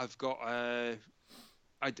I've got I'm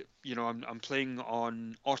playing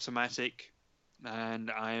on automatic,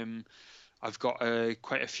 and I've got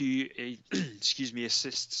quite a few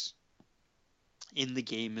assists in the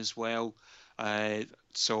game as well,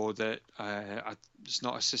 so that it's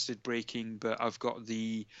not assisted braking, but I've got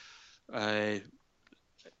the I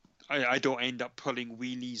don't end up pulling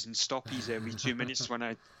wheelies and stoppies every 2 minutes when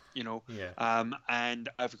and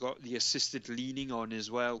I've got the assisted leaning on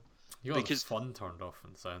as well. You got the fun turned off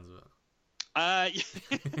in the sounds of it.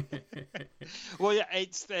 Well, yeah,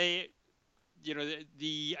 it's the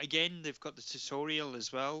again, they've got the tutorial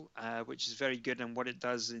as well, which is very good. And what it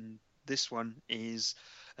does in this one is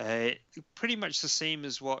pretty much the same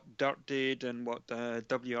as what Dirt did and what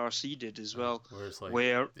WRC did as well.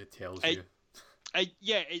 Where it tells you.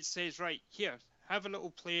 It says, right here, have a little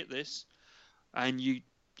play at this, and you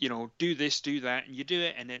do this, do that, and you do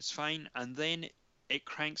it, and it's fine. And then it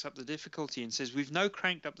cranks up the difficulty and says, we've now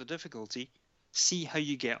cranked up the difficulty. See how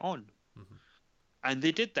you get on. and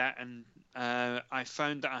they did that, and I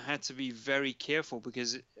found that I had to be very careful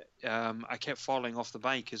because I kept falling off the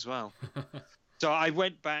bike as well. So I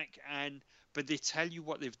went back but they tell you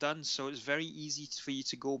what they've done, so it's very easy for you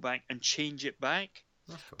to go back and change it back.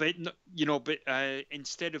 That's cool. But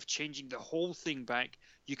instead of changing the whole thing back,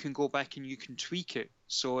 you can go back and you can tweak it.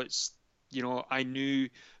 So it's, I knew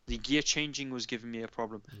the gear changing was giving me a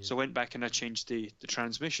problem. Yeah. So I went back and I changed the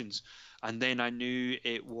transmissions, and then I knew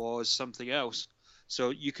it was something else. So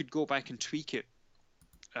you could go back and tweak it.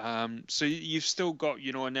 So you've still got,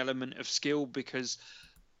 an element of skill, because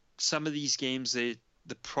some of these games, the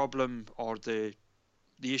problem or the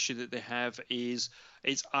issue that they have is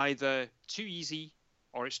it's either too easy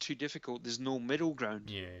or it's too difficult. There's no middle ground.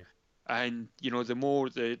 Yeah. And the more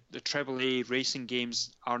the AAA racing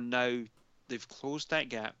games are now, they've closed that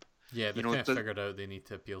gap. Yeah, they've kind of figured out they need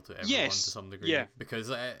to appeal to everyone Yes, to some degree. yeah. Because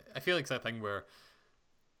I feel like it's that thing where,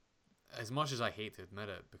 as much as I hate to admit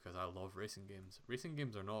it, because I love racing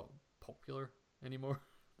games are not popular anymore.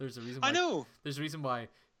 There's a reason why, I know. There's a reason why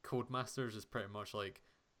Codemasters is pretty much like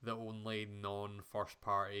the only non-first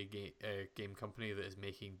party game company that is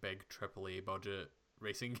making big AAA budget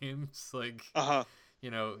racing games. Like,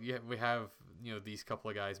 we have these couple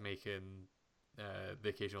of guys making the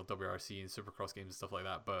occasional WRC and Supercross games and stuff like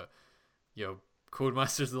that, but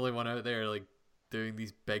Codemasters the only one out there like doing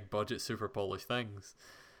these big budget super polished things.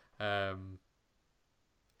 And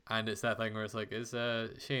it's that thing where it's like, it's a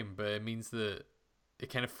shame, but it means that it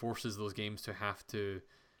kind of forces those games to have to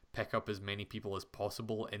pick up as many people as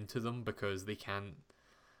possible into them, because they can't,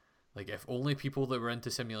 like, if only people that were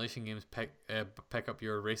into simulation games pick up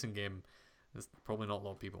your racing game, there's probably not a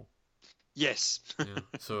lot of people. Yes.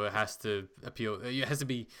 So it has to appeal. It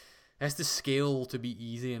has to scale to be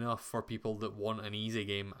easy enough for people that want an easy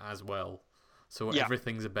game as well. So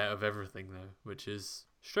everything's a bit of everything now, which is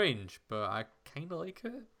strange, but I kind of like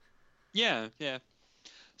it. Yeah.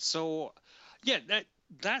 So, yeah,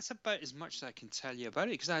 that's about as much as I can tell you about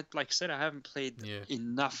it, because like I said, I haven't played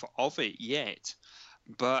enough of it yet.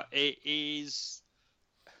 But it's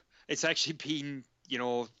actually been,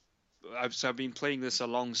 I've been playing this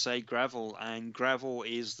alongside Gravel, and Gravel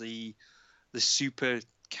is the super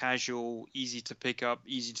casual, easy to pick up,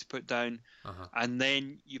 easy to put down, and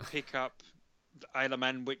then you pick up Isle of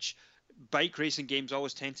Man, which bike racing games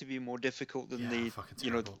always tend to be more difficult than the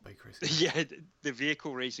bike racing. the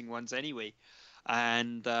vehicle racing ones anyway,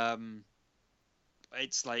 and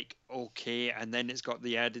it's like, okay, and then it's got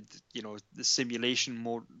the added the simulation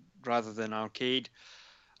mode rather than arcade,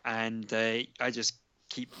 and I just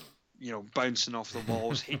keep bouncing off the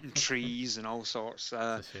walls, hitting trees and all sorts.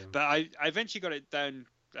 But I eventually got it down.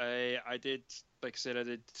 I did, like I said, I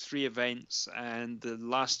did 3 events, and the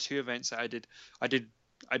last 2 events that I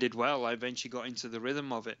did well. I eventually got into the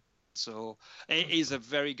rhythm of it. So it is a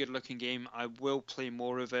very good looking game. I will play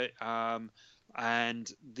more of it.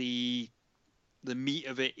 And the meat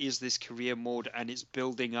of it is this career mode, and it's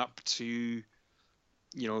building up to,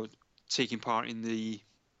 taking part in the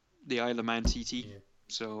Isle of Man TT. Yeah.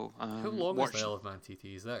 So how long is the Isle of Man TT?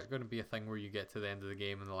 Is that going to be a thing where you get to the end of the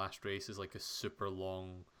game and the last race is like a super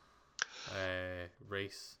long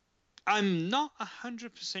race? I'm not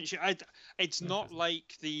 100% sure. It's not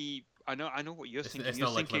like the. I know what you're thinking. It's you're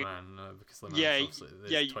not thinking, like Le Mans, because Le Mans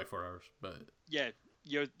is 24 hours, but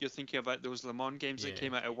you're thinking about those Le Mans games that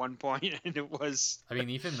came out at one point, and it was. I mean,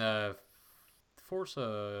 even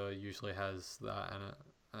Forza usually has that in it.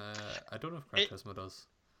 I don't know if Gran Turismo does.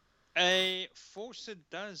 Forza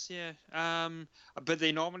does, yeah. But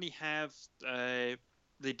they normally have.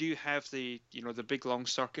 They do have the the big long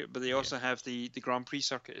circuit, but they also have the Grand Prix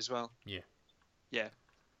circuit as well. Yeah.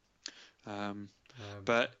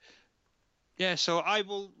 But yeah, so I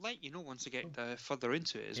will let you know once I get further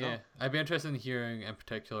into it as well. I'd be interested in hearing in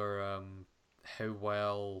particular how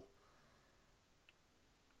well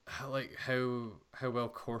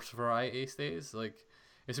course variety stays. Like,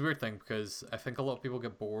 it's a weird thing, because I think a lot of people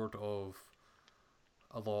get bored of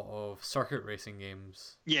a lot of circuit racing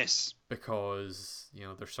games. Yes. Because,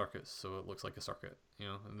 they're circuits, so it looks like a circuit.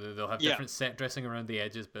 They'll have different set dressing around the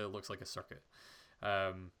edges, but it looks like a circuit.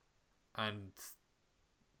 And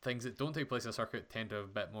things that don't take place in a circuit tend to have a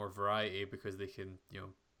bit more variety, because they can,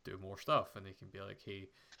 do more stuff, and they can be like, hey,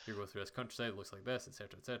 you go through this countryside, it looks like this,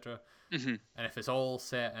 etc., etc. Mm-hmm. And if it's all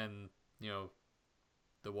set in,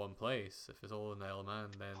 the one place, if it's all in the Isle of Man,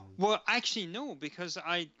 then... Well, actually, no, because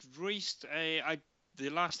I raced the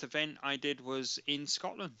last event I did was in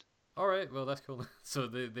Scotland. All right, well, that's cool. So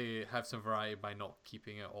they have some variety by not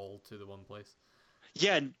keeping it all to the one place.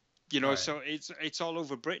 Yeah, right. So it's all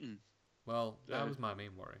over Britain. Well, that was my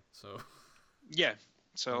main worry. So yeah,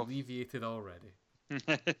 so alleviated already.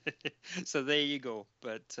 So there you go.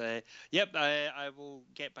 But yep, I will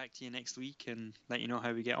get back to you next week and let you know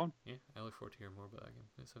how we get on. Yeah, I look forward to hearing more about that game.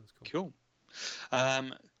 It sounds cool.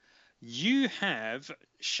 Cool. You have,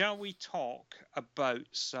 shall we talk about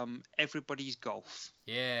some Everybody's Golf?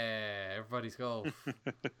 Yeah, everybody's golf.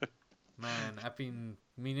 Man, I've been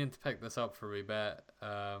meaning to pick this up for a wee bit.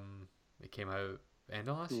 It came out end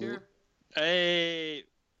of last year.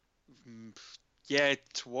 Yeah,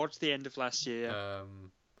 towards the end of last year.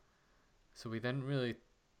 So we didn't really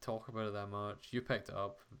talk about it that much. You picked it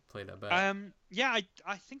up, played it a bit. Yeah,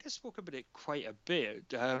 I think I spoke about it quite a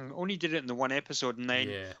bit. Only did it in the one episode, and then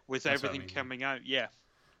with everything coming out, yeah.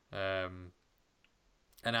 And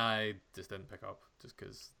I just didn't pick up just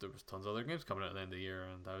because there was tons of other games coming out at the end of the year,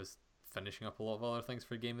 and I was finishing up a lot of other things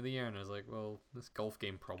for Game of the Year, and I was like, well, this golf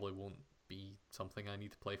game probably won't be something I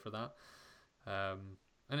need to play for that.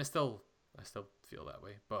 And I still feel that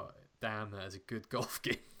way, but damn, that is a good golf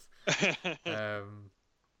game.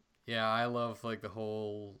 Yeah, I love like the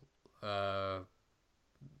whole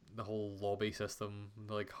lobby system,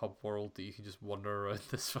 the like hub world that you can just wander around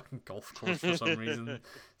this fucking golf course for some reason.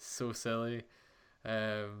 So silly.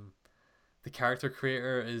 The character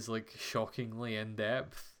creator is like shockingly in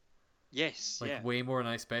depth. Yes, like way more than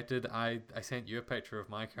I expected. I sent you a picture of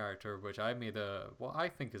my character, which I made what I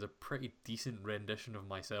think is a pretty decent rendition of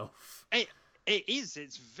myself. It is.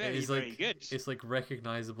 It's very good. It's like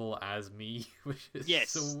recognizable as me, which is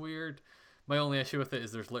so weird. My only issue with it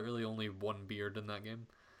is there's literally only one beard in that game.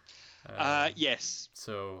 Yes.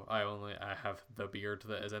 So I have the beard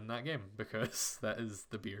that is in that game because that is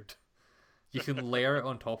the beard. You can layer it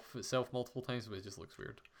on top of itself multiple times, but it just looks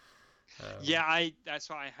weird. That's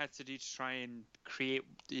what I had to do to try and create,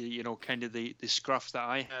 kind of the scruff that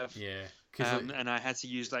I have. Yeah. And I had to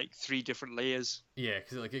use like 3 different layers. Yeah,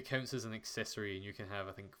 because like it counts as an accessory, and you can have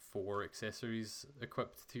I think 4 accessories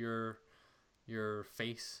equipped to your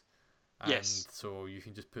face. And yes. So you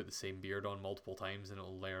can just put the same beard on multiple times, and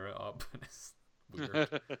it'll layer it up. And it's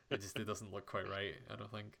weird. it doesn't look quite right, I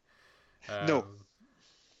don't think. No.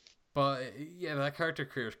 But yeah, that character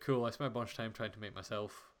creator is cool. I spent a bunch of time trying to make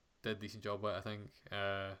myself. Did a decent job with it, I think.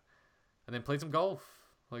 And then played some golf.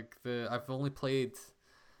 I've only played.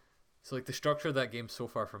 So like the structure of that game so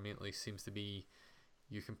far for me at least seems to be,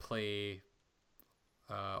 you can play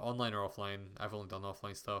online or offline. I've only done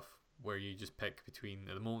offline stuff where you just pick between.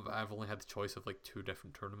 At the moment, I've only had the choice of like 2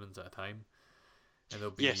 different tournaments at a time, and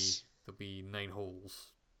there'll be 9 holes.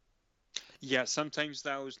 Yeah, sometimes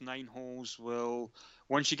those 9 holes will,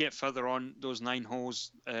 once you get further on those 9 holes,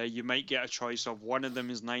 you might get a choice of one of them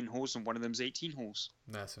is 9 holes and one of them is 18 holes.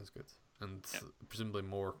 That sounds good. And presumably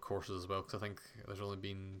more courses as well, because I think there's only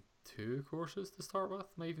been 2 courses to start with.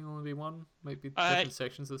 Might even only be 1. Might be different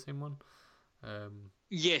sections of the same one.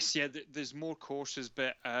 Yes, there's more courses,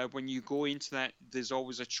 but when you go into that, there's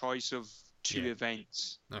always a choice of 2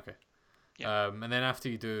 events. Okay. Yeah. And then after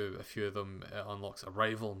you do a few of them, it unlocks a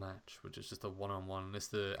rival match, which is just a one-on-one. It's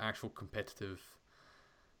the actual competitive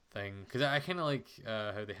thing. Because I kind of like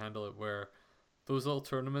how they handle it, where those little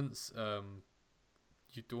tournaments,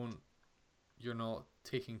 you're not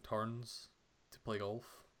taking turns to play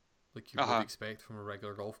golf like you would expect from a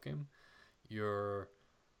regular golf game. You're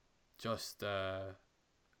just hitting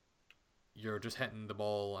the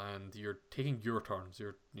ball and you're taking your turns.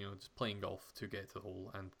 You're just playing golf to get to the hole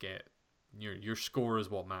and get your score is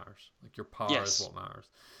what matters. Like your par is what matters.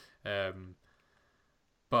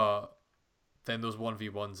 But then those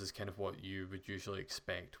 1v1s is kind of what you would usually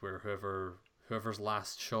expect, where whoever's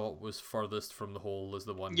last shot was furthest from the hole is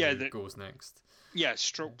the one who goes next. Yeah,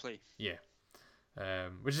 stroke play. Yeah.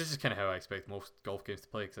 Which is just kind of how I expect most golf games to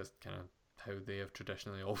play, because that's kind of how they have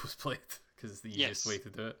traditionally always played, because it's the easiest way to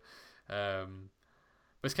do it. But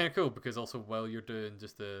it's kind of cool because also while you're doing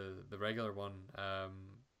just the regular one,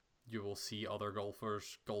 you will see other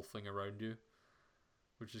golfers golfing around you,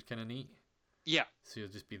 which is kind of neat. Yeah. So you'll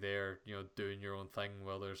just be there, doing your own thing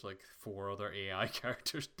while there's like 4 other AI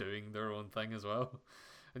characters doing their own thing as well.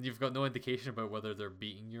 And you've got no indication about whether they're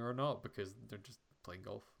beating you or not because they're just playing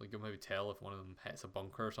golf. Like you'll maybe tell if one of them hits a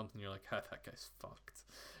bunker or something, you're like, that guy's fucked.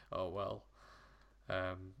 Oh well.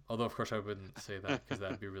 Although of course I wouldn't say that because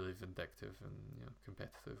that'd be really vindictive and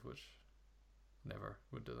competitive, which never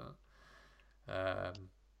would do that.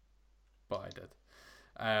 But I did.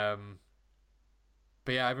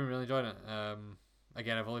 But yeah, I've been really enjoying it.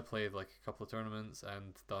 Again, I've only played like a couple of tournaments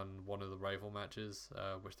and done one of the rival matches,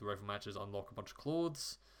 which the rival matches unlock a bunch of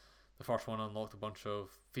clothes. The first one unlocked a bunch of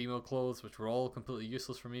female clothes, which were all completely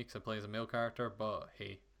useless for me because I play as a male character, but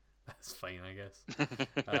hey, that's fine, I guess.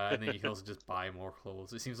 And then you can also just buy more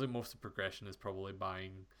clothes. It seems like most of the progression is probably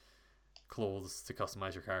buying clothes to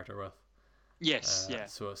customize your character with. Yes, yeah.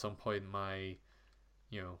 So at some point, my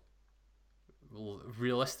you know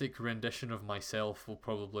realistic rendition of myself will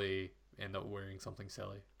probably end up wearing something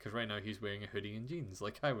silly. Because right now he's wearing a hoodie and jeans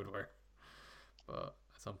like I would wear, but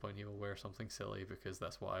at some point he will wear something silly because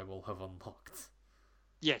that's what I will have unlocked.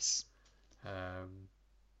 Yes. But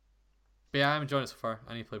yeah, I'm enjoying it so far.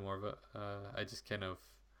 I need to play more of it. I just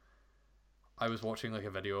I was watching like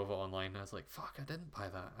a video of it online and I was like, fuck, I didn't buy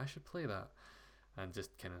that. I should play that. And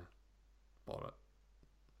just kind of bought it.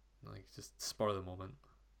 Like, just spur of the moment.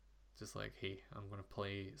 Just like, hey, I'm going to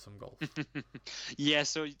play some golf. Yeah,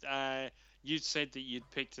 so you said that you'd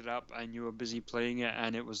picked it up and you were busy playing it,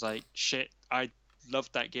 and it was like, shit, I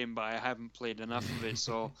loved that game, but I haven't played enough of it,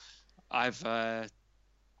 so I've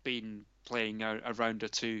been playing a round or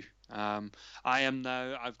two. I've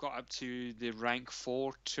got up to the rank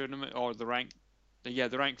 4 tournament, or the rank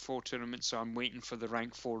 4 tournament, so I'm waiting for the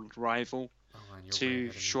rank 4 rival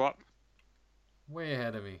to show up. Way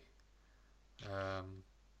ahead of me.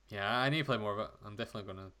 Yeah, I need to play more of it. I'm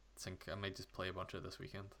definitely going to think I might just play a bunch of it this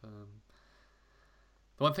weekend.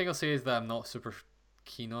 The one thing I'll say is that I'm not super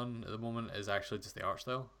keen on at the moment is actually just the art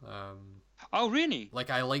style. Oh, really? Like,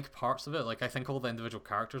 I like parts of it. Like, I think all the individual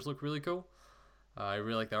characters look really cool. I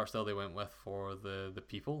really like the art style they went with for the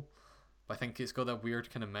people. But I think it's got that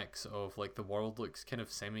weird kind of mix of, like, the world looks kind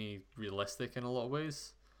of semi-realistic in a lot of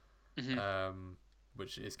ways. Mm-hmm.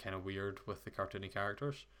 Which is kind of weird with the cartoony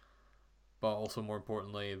characters. But also, more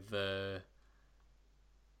importantly, the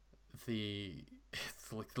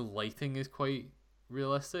like the lighting is quite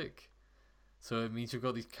realistic. So it means you've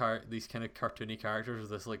got these kind of cartoony characters with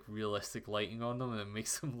this like realistic lighting on them, and it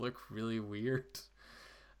makes them look really weird.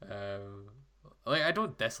 Like, I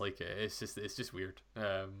don't dislike it. It's just weird.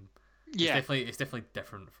 Yeah, it's definitely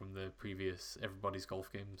different from the previous Everybody's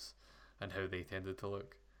Golf games and how they tended to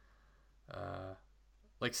look.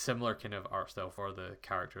 Like, similar kind of art style for the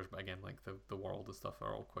characters, but again, like the world and stuff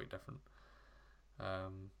are all quite different.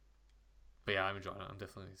 But yeah, I'm enjoying it. I'm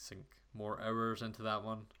definitely sink more hours into that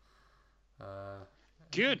one.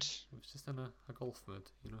 Good. I was just in a golf mood,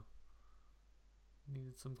 you know.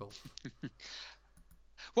 Needed some golf.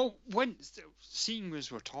 Well, seeing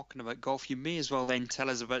as we're talking about golf, you may as well then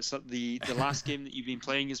tell us about the last game that you've been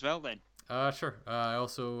playing as well then. Sure. I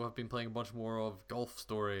also have been playing a bunch more of Golf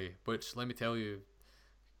Story, which, let me tell you,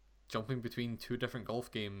 jumping between two different golf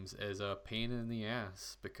games is a pain in the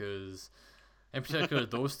ass, because, in particular,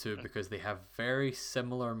 those two, because they have very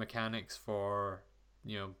similar mechanics for,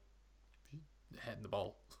 hitting the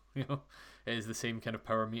ball. It is the same kind of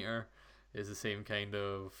power meter, it is the same kind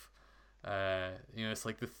of, it's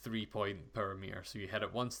like the 3-point power meter. So you hit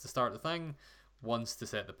it once to start the thing, once to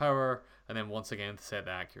set the power, and then once again to set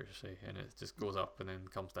the accuracy, and it just goes up and then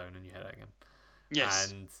comes down and you hit it again. Yes.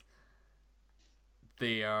 And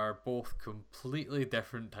they are both completely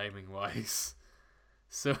different timing wise.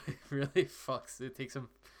 So it really fucks. It takes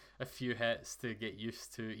a few hits to get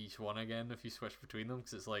used to each one again if you switch between them,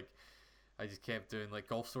 because it's like I just kept doing, like,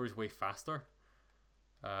 Golf Story's way faster.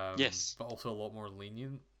 Yes. But also a lot more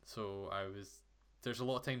lenient. So there's a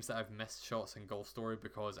lot of times that I've missed shots in Golf Story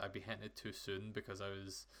because I'd be hitting it too soon because I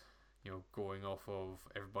was, going off of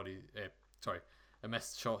I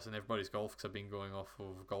missed shots in Everybody's Golf because I've been going off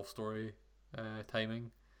of Golf Story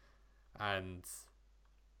timing, and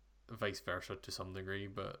vice versa to some degree,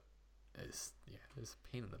 but it's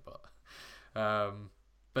a pain in the butt.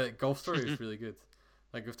 But Golf Story is really good.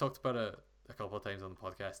 Like, we've talked about it a couple of times on the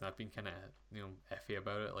podcast, and I've been kind of iffy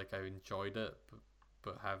about it. Like, I enjoyed it,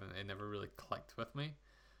 but it never really clicked with me.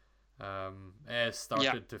 It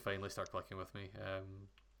started to finally start clicking with me.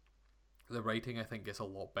 The writing, I think, gets a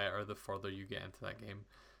lot better the further you get into that game.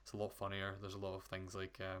 It's a lot funnier. There's a lot of things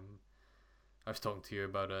like I was talking to you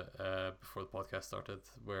about it before the podcast started,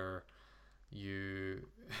 where you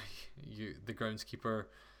the groundskeeper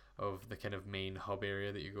of the kind of main hub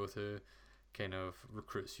area that you go to kind of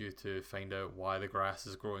recruits you to find out why the grass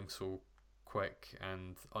is growing so quick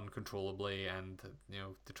and uncontrollably, and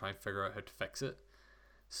to try and figure out how to fix it.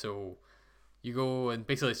 So you go, and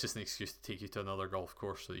basically it's just an excuse to take you to another golf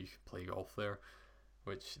course so you can play golf there,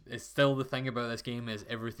 which is still the thing about this game, is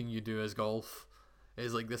everything you do is golf.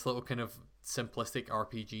 Is like this little kind of simplistic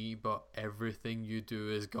RPG, but everything you do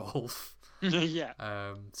is golf. Yeah.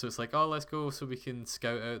 So it's like, oh, let's go so we can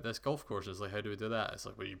scout out this golf course. It's like, how do we do that? It's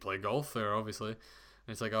like, well, you play golf there, obviously. And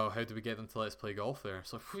it's like, oh, how do we get them to let's play golf there?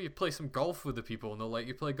 It's like, well, you play some golf with the people and they'll let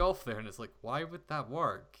you play golf there. And it's like, why would that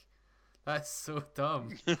work? That's so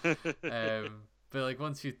dumb. But like,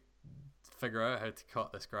 once you figure out how to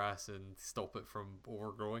cut this grass and stop it from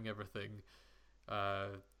overgrowing everything,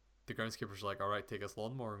 the the groundskeeper's like, all right, take this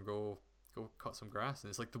lawnmower and go cut some grass. And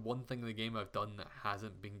it's like the one thing in the game I've done that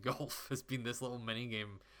hasn't been golf has been this little mini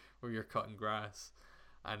game where you're cutting grass.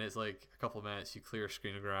 And it's like a couple of minutes, you clear a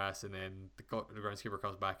screen of grass, and then the groundskeeper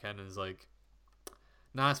comes back in and is like,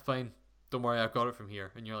 nah, it's fine. Don't worry, I've got it from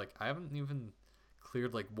here. And you're like, I haven't even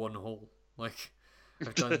cleared like one hole. Like,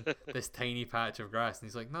 I've done this tiny patch of grass. And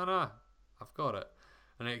he's like, no, I've got it.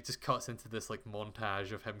 And it just cuts into this like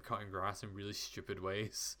montage of him cutting grass in really stupid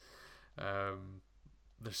ways.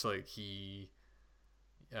 There's like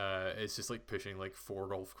it's just like pushing like 4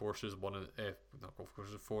 golf courses, not golf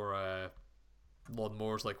courses, 4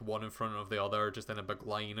 lawnmowers, like one in front of the other, just in a big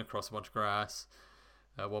line across a bunch of grass.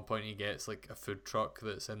 At one point, he gets like a food truck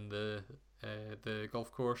that's in the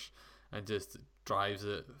golf course and just drives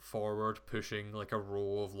it forward, pushing like a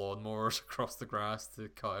row of lawnmowers across the grass to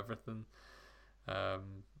cut everything.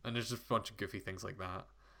 And there's just a bunch of goofy things like that.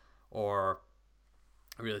 Or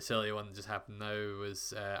a really silly one that just happened now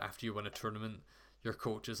was after you win a tournament, your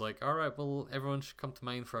coach is like, all right, well, everyone should come to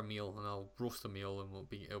mine for a meal, and I'll roast a meal, and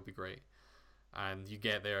it'll be great. And you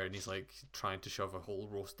get there, and he's like trying to shove a whole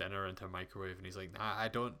roast dinner into a microwave, and he's like, nah, I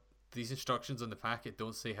don't. These instructions on the packet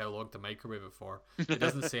don't say how long to microwave it for. It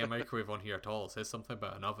doesn't say a microwave on here at all. It says something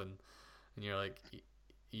about an oven, and you're like,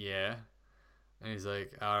 yeah. And he's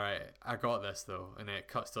like, alright, I got this though. And then it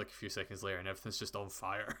cuts to like a few seconds later and everything's just on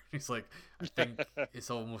fire. He's like, I think it's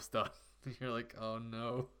almost done. And you're like, oh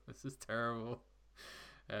no, this is terrible.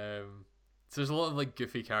 So there's a lot of like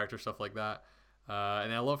goofy character stuff like that.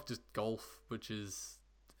 And I love just golf, which is,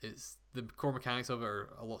 the core mechanics of it are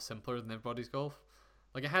a lot simpler than everybody's golf.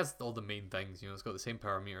 Like, it has all the main things, it's got the same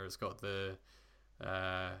power meter, it's got the,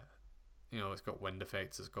 it's got wind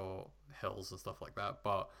effects, it's got hills and stuff like that,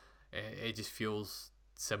 but it just feels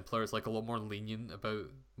simpler. It's like a lot more lenient about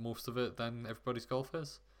most of it than everybody's golf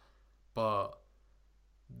is. But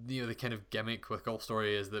the kind of gimmick with Golf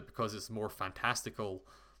Story is that because it's more fantastical,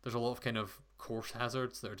 there's a lot of kind of course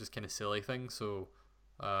hazards that are just kind of silly things. So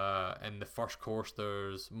in the first course,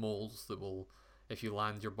 there's moles that will, if you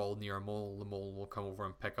land your ball near a mole, the mole will come over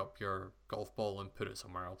and pick up your golf ball and put it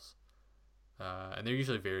somewhere else. And they're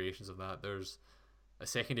usually variations of that. There's a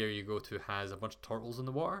second area you go to has a bunch of turtles in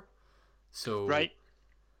the water. So right.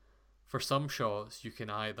 For some shots, you can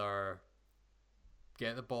either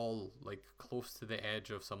get the ball like close to the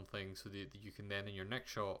edge of something so that you can then in your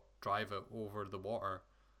next shot drive it over the water,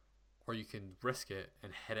 or you can risk it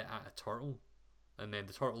and hit it at a turtle, and then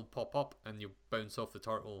the turtle will pop up and you bounce off the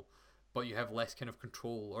turtle, but you have less kind of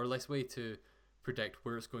control or less way to predict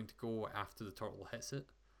where it's going to go after the turtle hits it.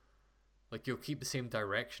 Like, you'll keep the same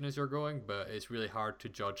direction as you're going, but it's really hard to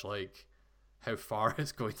judge like how far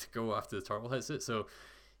it's going to go after the turtle hits it. So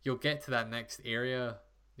you'll get to that next area,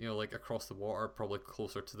 like across the water, probably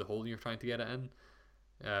closer to the hole you're trying to get it in,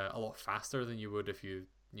 a lot faster than you would if you,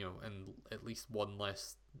 in at least one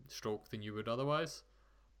less stroke than you would otherwise.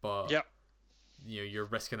 But yep. You're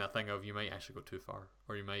risking that thing of you might actually go too far,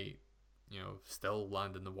 or you might, still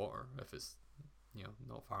land in the water if it's,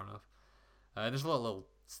 not far enough. There's a lot of little,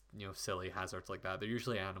 silly hazards like that. They're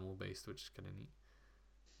usually animal based, which is kind of neat.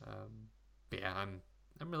 But yeah, I'm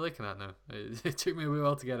really liking that now. It took me a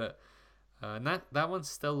while to get it, and that one's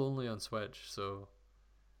still only on Switch. So,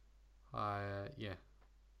 I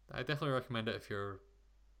definitely recommend it if you're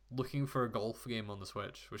looking for a golf game on the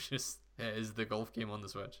Switch, which is the golf game on the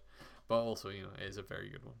Switch, but also it is a very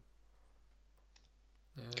good one.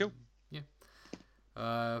 Cool. Yeah.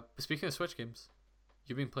 But speaking of Switch games,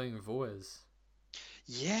 you've been playing Voez.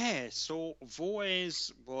 Yeah, so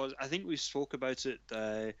Voez was, I think we spoke about it,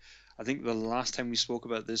 I think the last time we spoke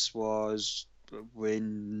about this was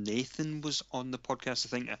when Nathan was on the podcast, I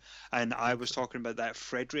think, and I was talking about that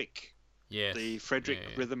Frederick, the Frederick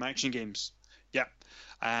rhythm action games. Yeah,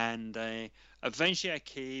 and eventually I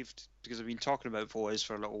caved because I've been talking about Voez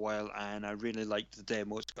for a little while, and I really liked the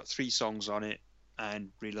demo. It's got 3 songs on it, and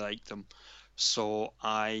really liked them. So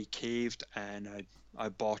I caved and I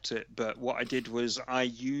bought it. But what I did was I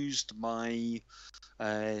used my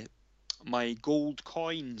my gold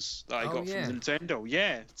coins that I got from Nintendo.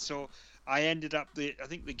 Yeah. So I ended up I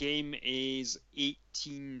think the game is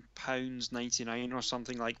 £18.99 or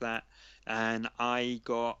something like that. And I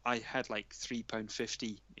had like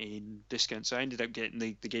 £3.50 in discount. So I ended up getting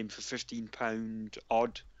the game for £15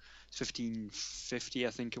 odd. $15.50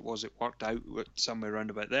 I think it was. It worked out somewhere around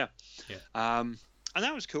about there. Yeah. And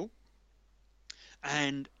that was cool.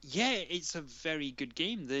 And yeah, it's a very good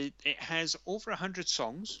game. It has over 100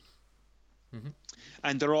 songs,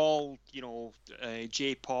 and they're all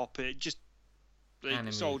J-pop. It's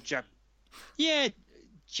all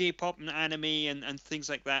J-pop and anime and things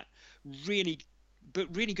like that. Really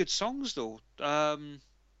but really good songs though.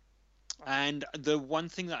 And the one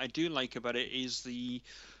thing that I do like about it is the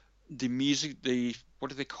music, the what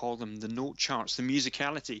do they call them? The note charts, the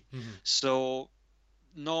musicality. Mhm. So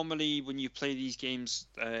normally when you play these games,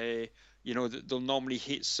 they'll normally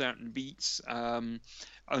hit certain beats.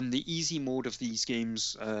 On the easy mode of these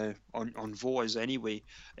games, on VOAs anyway,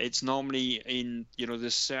 it's normally in,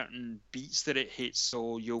 there's certain beats that it hits.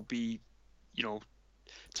 So you'll be, you know,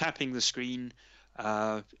 tapping the screen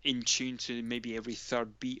in tune to maybe every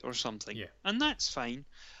third beat or something, Yeah. and that's fine.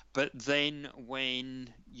 But then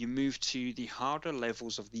when you move to the harder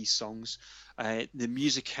levels of these songs, the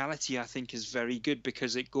musicality I think is very good,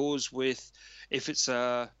 because it goes with, if it's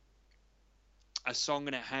a song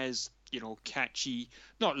and it has, catchy,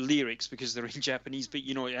 not lyrics because they're in Japanese, but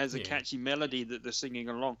it has a Yeah. catchy melody that they're singing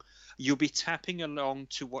along, you'll be tapping along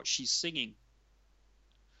to what she's singing.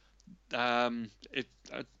 I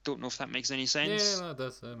don't know if that makes any Yeah, sense. that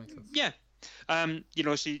does. That makes sense. Yeah.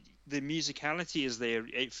 So the musicality is there.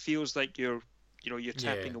 It feels like you're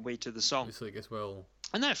tapping Yeah. away to the song, It's like as well.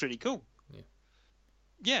 and that's really cool.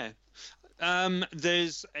 Yeah. Yeah.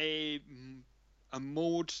 There's a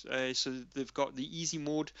mode. So they've got the easy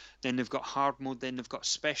mode, then they've got hard mode, then they've got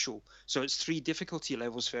special. So it's 3 difficulty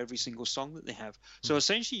levels for every single song that they have. So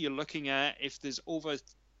essentially, you're looking at, if there's over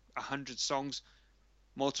 100 songs,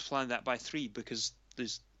 multiplying that by 3, because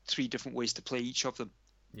there's 3 different ways to play each of them.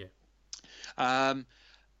 Yeah.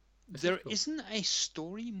 There cool. isn't a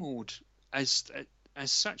story mode as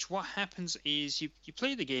such. What happens is you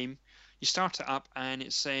play the game, you start it up, and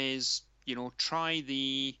it says, try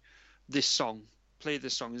this song, play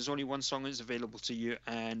this song. There's only one song that's available to you,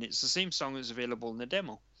 and it's the same song that's available in the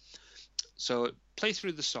demo. So play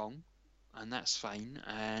through the song, and that's fine.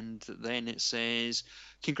 And then it says,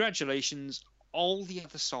 congratulations, all the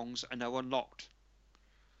other songs are now unlocked.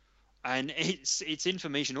 And it's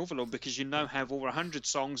information overload, because you now have over 100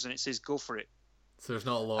 songs, and it says go for it. So there's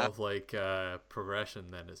not a lot of like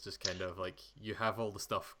progression then. It's just kind of like you have all the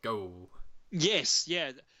stuff, go. Yes,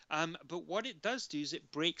 yeah. But what it does do is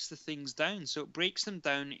it breaks the things down. So it breaks them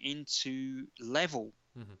down into level.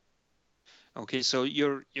 Okay, so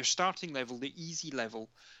your starting level, the easy level,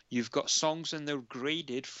 you've got songs, and they're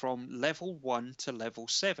graded from level 1 to level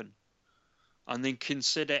 7. And then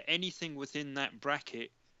consider anything within that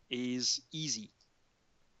bracket is easy.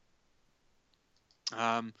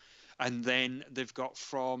 And then they've got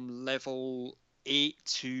from level 8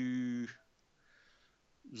 to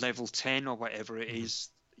level 10 or whatever it is,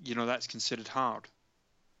 that's considered hard.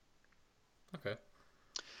 Okay.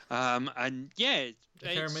 And yeah, it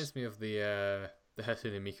kind of reminds me of the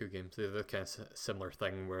Hatsune Miku games. They had a kind of similar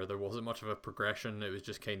thing where there wasn't much of a progression. It was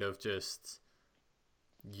just kind of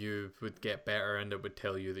you would get better, and it would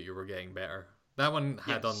tell you that you were getting better. That one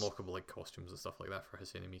had unlockable like costumes and stuff like that for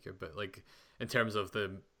Hatsune Miku, but like in terms of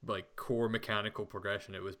the like core mechanical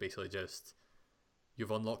progression, it was basically just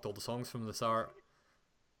you've unlocked all the songs from the start,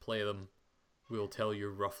 play them. We'll tell you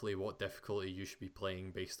roughly what difficulty you should be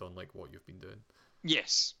playing based on like what you've been doing.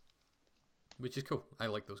 Yes. Which is cool. I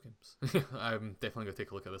like those games. I'm definitely going to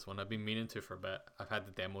take a look at this one. I've been meaning to for a bit. I've had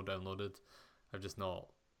the demo downloaded. I've just not,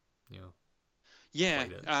 Yeah.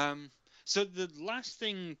 played it. So the last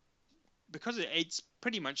thing, because it's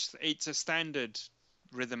pretty much, it's a standard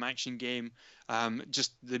rhythm action game.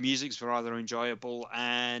 Just the music's rather enjoyable,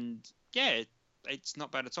 and yeah, it's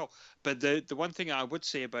not bad at all. But the one thing I would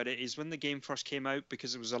say about it is, when the game first came out,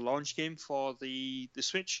 because it was a launch game for the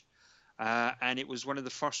Switch, and it was one of the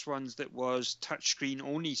first ones that was touchscreen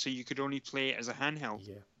only, so you could only play it as a handheld.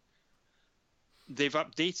 Yeah. They've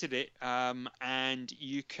updated it, and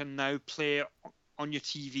you can now play on your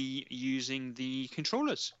TV using the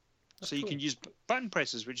controllers. So you can use button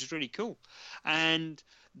presses, which is really cool. And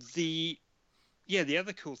the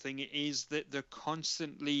other cool thing is that they're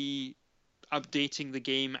constantly updating the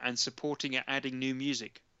game and supporting it, adding new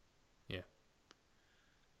music. Yeah.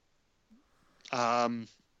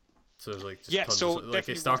 So it's like yeah, tons so of, like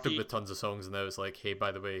it started with tons of songs, and now it's like, hey,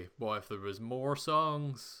 by the way, what if there was more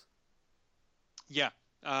songs? Yeah.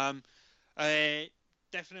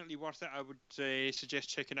 Definitely worth it. I would suggest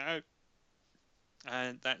checking it out.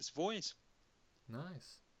 And that's Voice.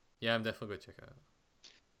 Nice. Yeah, I'm definitely going to check it out.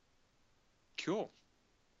 Cool.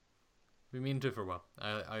 We mean to for a while.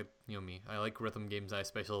 I me. I like rhythm games. I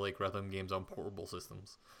especially like rhythm games on portable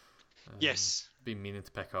systems. Yes. Been meaning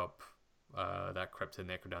to pick up that Cryptid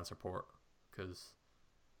Necrodancer port, because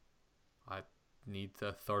I need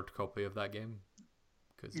a third copy of that game,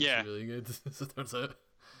 because it's really good. So turns out.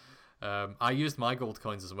 I used my gold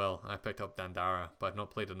coins as well. I picked up Dandara, but I've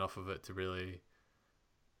not played enough of it to really,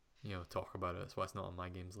 talk about it. That's why it's not on my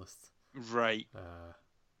games list. Right.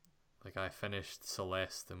 Like I finished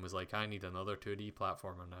Celeste and was like, I need another 2D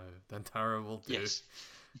platformer now. Then Terra will do. Yes.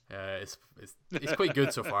 It's quite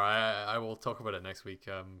good so far. I will talk about it next week.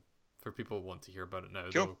 For people who want to hear about it now,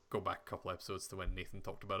 Cool. they'll go back a couple episodes to when Nathan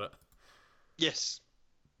talked about it. Yes.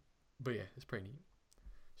 But yeah, it's pretty neat.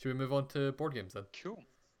 Should we move on to board games then? Cool.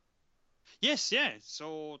 Yes. Yeah.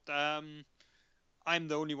 So I'm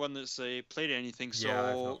the only one that's played anything. So Yeah,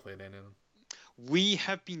 I've not played any of them. we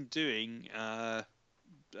have been doing a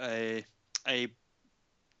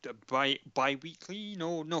bi-weekly,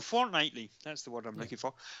 fortnightly. That's the word I'm looking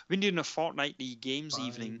for. We've been doing a fortnightly games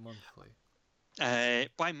evening.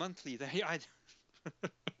 Bi-monthly.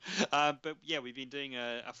 But yeah, we've been doing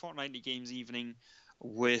a fortnightly games evening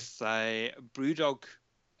with Brewdog,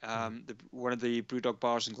 one of the Brewdog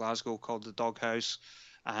bars in Glasgow called the Doghouse,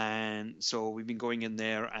 and so we've been going in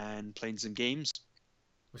there and playing some games.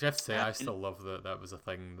 Which I have to say, I still love that was a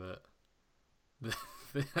thing that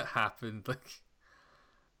happened. Like,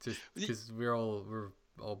 just because we're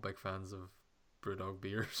all big fans of Brewdog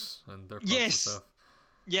beers and their pubs and stuff.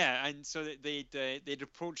 Yeah, and so they'd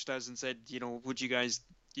approached us and said, would you guys,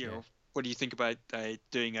 what do you think about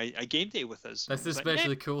doing a game day with us? That's the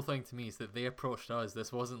especially cool thing to me is that they approached us.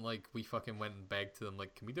 This wasn't like we fucking went and begged to them,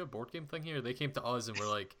 like, can we do a board game thing here? They came to us and were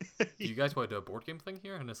like, do you guys want to do a board game thing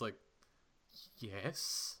here? And it's like,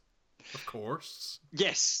 yes, of course.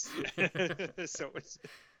 Yes. So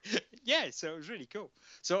it was really cool.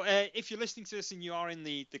 So if you're listening to this and you are in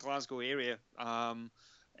the Glasgow area,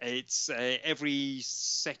 it's every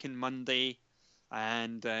second Monday,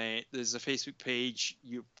 and there's a Facebook page.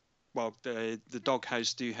 The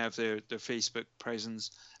Doghouse do have their Facebook presence,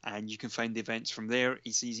 and you can find the events from there.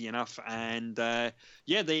 It's easy enough. And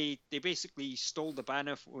they basically stole the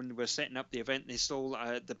banner when we were setting up the event. They stole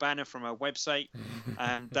the banner from our website,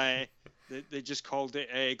 and they just called it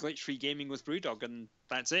Glitch-Free Gaming with Brewdog, and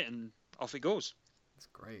that's it, and off it goes. That's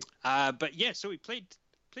great. But yeah, so we played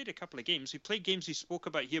a couple of games. We played games we spoke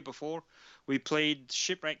about here before. We played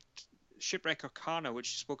Shipwreck Arcana,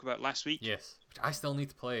 which you spoke about last week. Yes, which I still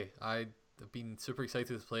need to play. I've been super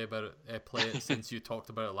excited to play it since you talked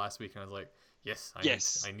about it last week, and I was like, I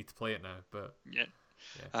need to play it now. But yeah.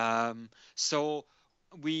 So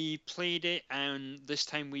we played it, and this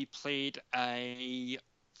time we played a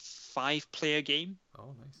 5-player game.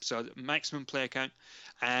 Oh, nice. So maximum player count,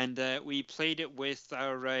 and we played it with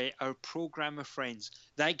our programmer friends.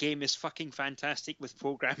 That game is fucking fantastic with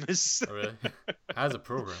programmers. Oh, really? As a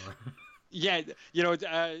programmer. Yeah, or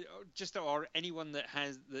anyone that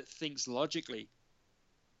thinks logically.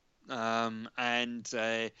 There's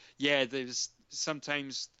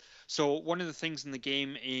sometimes. So one of the things in the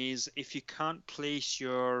game is if you can't place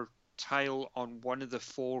your tile on one of the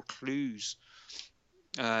 4 clues,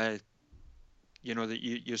 that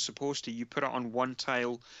you're supposed to, you put it on one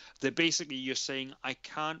tile. That basically you're saying I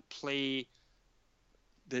can't play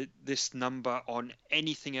this number on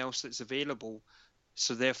anything else that's available.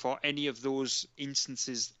 So therefore, any of those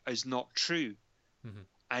instances is not true. Mm-hmm.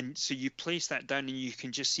 And so you place that down, and you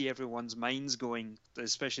can just see everyone's minds going,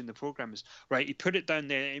 especially in the programmers. Right, you put it down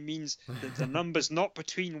there. It means that the number's not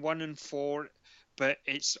between 1 and 4, but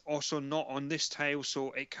it's also not on this tile,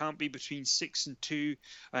 so it can't be between 6 and 2,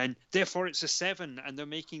 and therefore it's a 7. And they're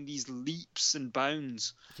making these leaps and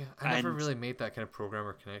bounds. Yeah, I never really made that kind of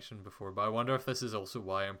programmer connection before, but I wonder if this is also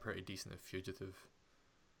why I'm pretty decent at Fugitive.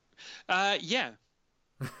 Yeah.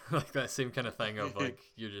 Like that same kind of thing of like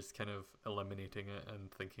you're just kind of eliminating it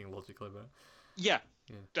and thinking logically about it. Yeah.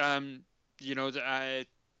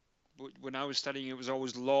 When I was studying, it was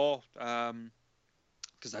always law,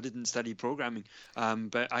 because I didn't study programming,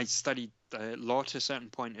 but I studied law to a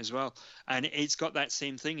certain point as well, and it's got that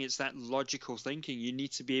same thing. It's that logical thinking. You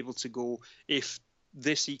need to be able to go, if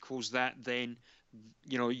this equals that, then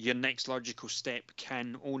your next logical step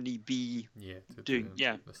can only be doing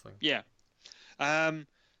this thing. Yeah.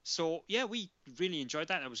 So yeah, we really enjoyed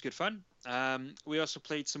that. That was good fun. We also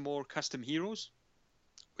played some more Custom Heroes,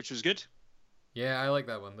 which was good. Yeah, I like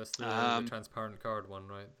that one. That's the transparent card one,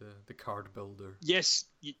 right? The card builder. Yes.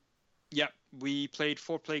 Yeah. We played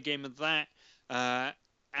 4-player game of that,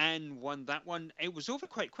 and won that one. It was over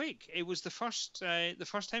quite quick. It was the first time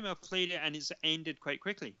I played it, and it's ended quite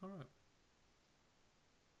quickly. All right.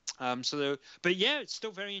 But yeah, it's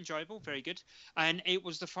still very enjoyable, very good, and it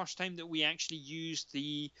was the first time that we actually used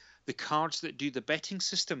the cards that do the betting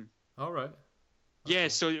system. All right. Yeah. Cool.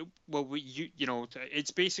 So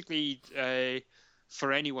it's basically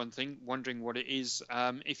for anyone wondering what it is.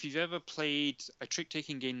 If you've ever played a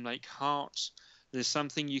trick-taking game like Hearts, there's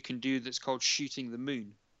something you can do that's called shooting the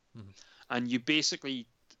moon, and you basically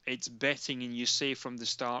it's betting, and you say from the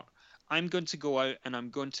start, I'm going to go out and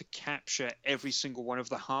I'm going to capture every single one of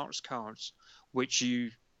the hearts cards, which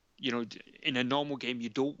you know, in a normal game you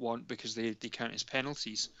don't want because they count as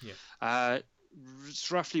penalties. Yeah.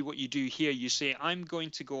 It's roughly what you do here. You say, I'm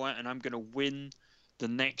going to go out and I'm going to win the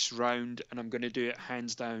next round, and I'm going to do it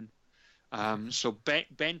hands down. So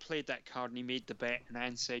Ben played that card and he made the bet, and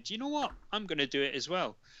Anne said, you know what, I'm going to do it as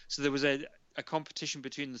well. So there was a competition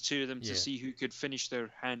between the two of them to see who could finish their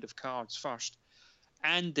hand of cards first.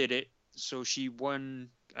 Anne did it, so she won.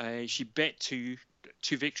 She bet two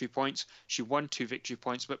victory points. She won 2 victory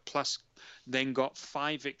points, but plus then got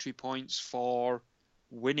 5 victory points for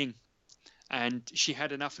winning. And she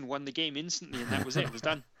had enough and won the game instantly, and that was it. It was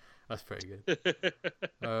done. That's pretty good.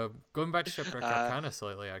 Going back to Shipwreck Arcana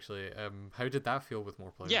slightly, actually, how did that feel with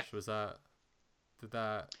more players? Yeah. Did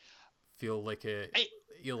that feel like it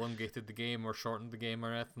elongated the game or shortened the game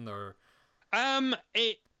or anything? Or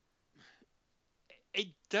it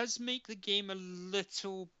does make the game a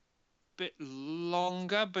little bit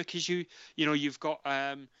longer because you've got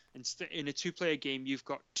in a 2-player game you've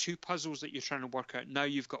got 2 puzzles that you're trying to work out. Now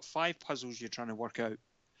you've got 5 puzzles you're trying to work out.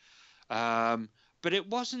 But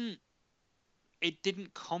it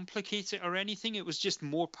didn't complicate it or anything. It was just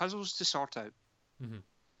more puzzles to sort out. Mm-hmm.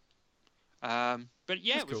 But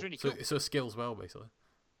yeah, That's it was cool. really cool. So skills well, basically.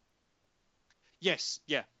 Yes,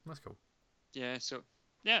 yeah. That's cool. Yeah, so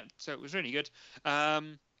it was really good.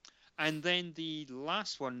 And then the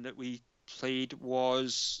last one that we played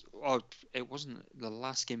was, it wasn't the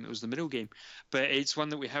last game, it was the middle game, but it's one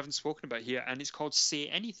that we haven't spoken about here, and it's called Say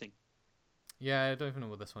Anything. Yeah, I don't even know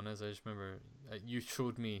what this one is. I just remember you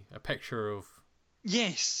showed me a picture of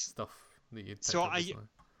stuff that you'd picked up recently.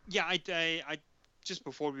 I just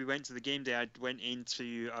before we went to the game day, I went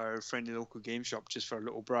into our friendly local game shop just for a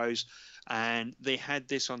little browse, and they had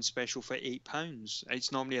this on special for £8.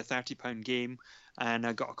 It's normally a £30 game, and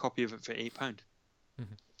I got a copy of it for £8. Mm-hmm.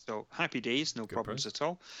 So happy days, no Good problems price. at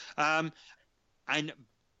all. And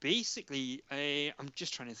basically, I'm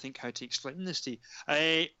just trying to think how to explain this to you.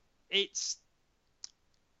 It's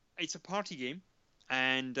a party game,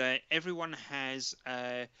 and everyone has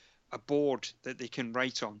a board that they can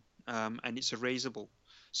write on, and it's erasable.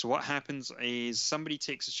 So what happens is somebody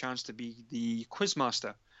takes a chance to be the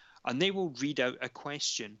quizmaster, and they will read out a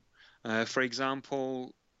question. For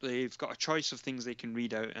example, they've got a choice of things they can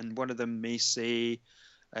read out, and one of them may say,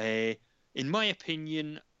 in my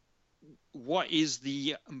opinion, what is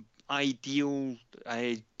the ideal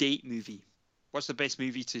date movie? What's the best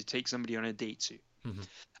movie to take somebody on a date to? Mm-hmm.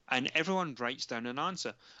 And everyone writes down an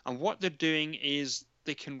answer. And what they're doing is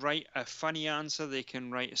they can write a funny answer, they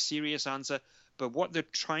can write a serious answer, but what they're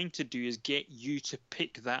trying to do is get you to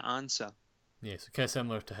pick that answer. Yeah, so kind of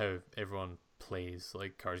similar to how everyone plays,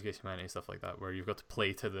 like Cards Against Humanity and stuff like that, where you've got to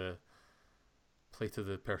play to the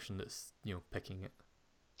person that's picking it.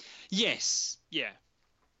 Yes, yeah.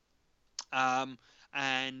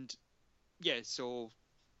 And yeah, so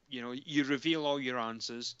you reveal all your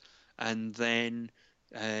answers, and then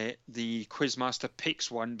the quizmaster picks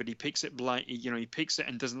one, but he picks it blind. He picks it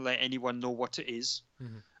and doesn't let anyone know what it is.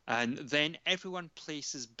 Mm-hmm. And then everyone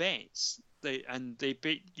places bets.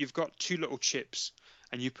 You've got 2 little chips,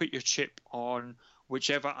 and you put your chip on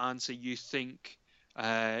whichever answer you think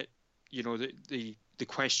the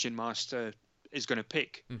question master is going to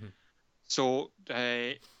pick. Mm-hmm. So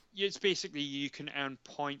it's basically you can earn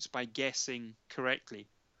points by guessing correctly.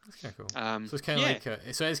 That's kind of cool. So it's kind of like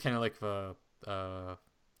so it's kind of like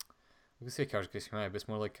we could say Cards Against Humanity, but it's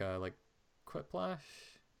more like Quiplash.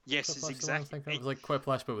 Yes, it's exactly. It's like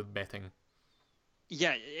Quiplash, but with betting.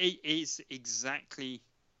 Yeah, it is exactly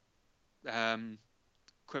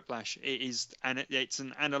Quiplash. It is, and it's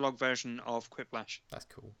an analog version of Quiplash. That's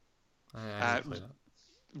cool. I need to play that.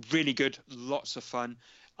 Really good, lots of fun.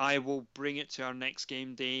 I will bring it to our next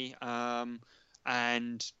game day,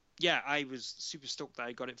 and yeah, I was super stoked that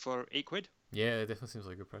I got it for £8. Yeah, it definitely seems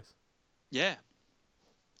like a good price. Yeah.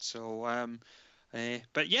 So,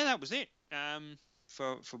 but yeah, that was it.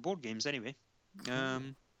 For board games anyway.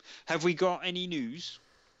 Have we got any news?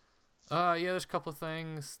 Yeah, there's a couple of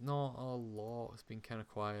things. Not a lot. It's been kind of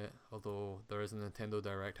quiet, although there is a Nintendo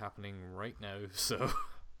Direct happening right now. So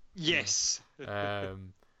yes.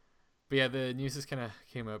 But yeah, the news has kind of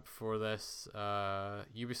came up before this.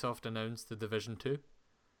 Ubisoft announced The Division 2.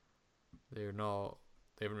 They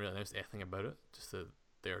haven't really announced anything about it, just that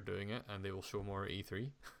they are doing it, and they will show more at E3,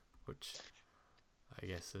 which I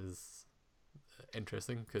guess is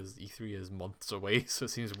interesting because E3 is months away, so it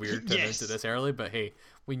seems weird to announce it this early. But hey,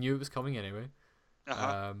 we knew it was coming anyway.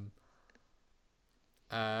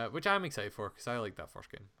 Which I'm excited for because I like that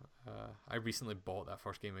first game. I recently bought that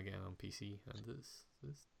first game again on PC, and it's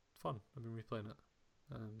fun. I've been replaying it.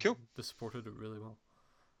 Cool. They supported it really well.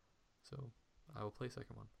 So I will play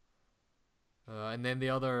second one. And then the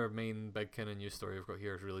other main big kind of news story I've got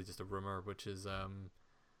here is really just a rumor, which is one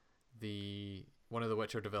of the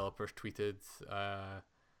Witcher developers tweeted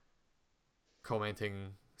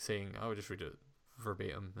commenting, saying, I'll just read it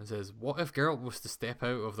verbatim. It says, "What if Geralt was to step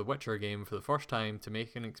out of the Witcher game for the first time to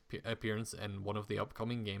make an appearance in one of the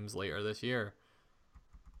upcoming games later this year?"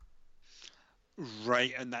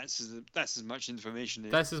 Right, and that's as much information.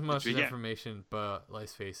 That's as much information, but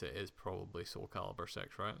let's face it, it's probably Soul Calibur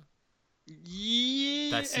 6, right?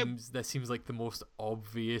 Yeah. That seems like the most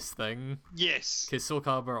obvious thing. Yes. Because Soul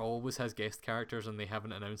Calibur always has guest characters, and they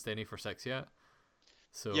haven't announced any for 6 yet.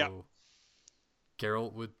 So yep.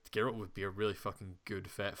 Geralt would be a really fucking good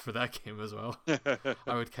fit for that game as well.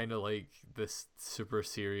 I would kind of like this super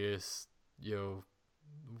serious,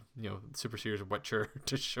 super serious Witcher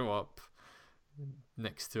to show up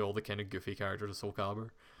next to all the kind of goofy characters of Soul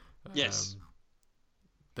Calibur. Yes.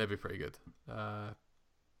 That'd be pretty good.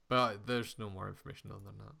 But there's no more information other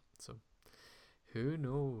than that. So who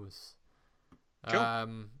knows?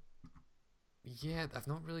 Cool. Yeah, I've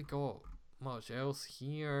not really got much else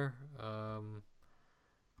here.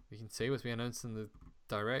 We can say what's been announced in the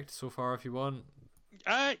direct so far if you want.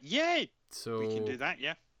 Yeah. So we can do that,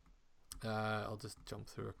 yeah. I'll just jump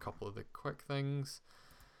through a couple of the quick things.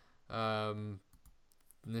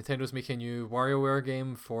 Nintendo's making a new WarioWare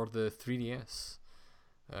game for the 3DS,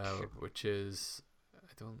 which is,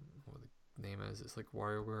 I don't know what the name is. It's like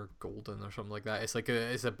WarioWare Golden or something like that. It's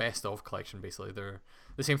a best of collection basically. They're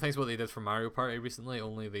the same things what they did for Mario Party recently,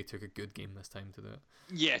 only they took a good game this time to do it.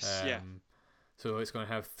 Yes, yeah. So it's going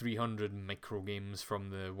to have 300 micro games from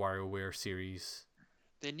the WarioWare series.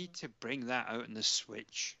 They need to bring that out on the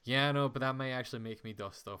Switch. Yeah, I know, but that might actually make me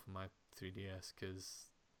dust off my 3DS because,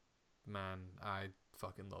 man, I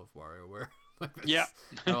fucking love WarioWare. Yeah.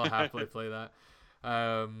 I'll happily play that.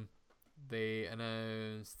 They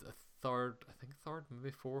announced a third,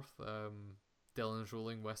 maybe fourth, Dylan's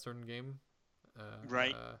Rolling Western game.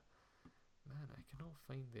 Right. Man, I cannot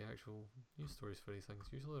find the actual news stories for these things.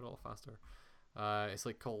 Usually they're a lot faster. It's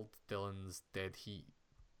like called Dylan's Dead Heat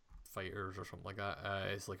Fighters or something like that.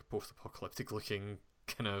 It's like a post-apocalyptic looking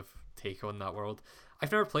kind of take on that world.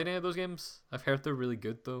 I've never played any of those games. I've heard they're really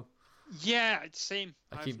good though. Yeah, same.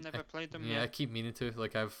 I've never played them. Yeah, I keep meaning to.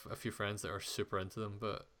 Like, I have a few friends that are super into them,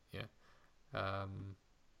 but yeah.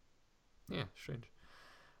 Yeah, strange.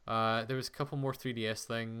 There was a couple more 3DS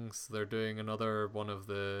things. They're doing another one of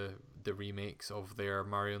the remakes of their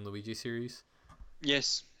Mario and Luigi series.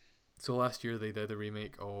 Yes. So last year they did a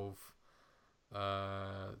remake of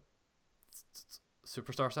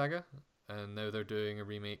Superstar Saga, and now they're doing a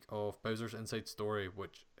remake of Bowser's Inside Story,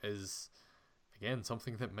 which is, again,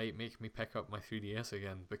 something that might make me pick up my 3DS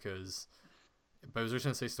again, because Bowser's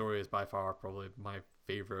Inside Story is by far probably my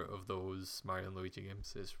favorite of those Mario and Luigi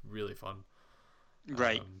games. It's really fun.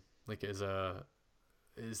 Right. Like, is the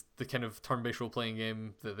kind of turn-based role-playing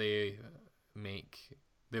game that they've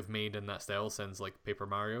made in that style since like Paper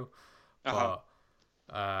Mario. But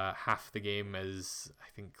half the game is, I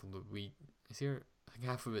think, I think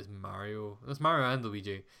half of it is Mario. It's Mario and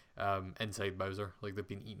Luigi inside Bowser. Like, they've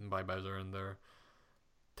been eaten by Bowser and they're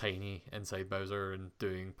tiny inside Bowser and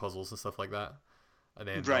doing puzzles and stuff like that. And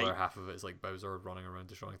then the other half of it is like Bowser running around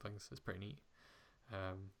destroying things. It's pretty neat.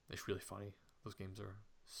 It's really funny. Those games are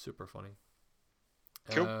super funny.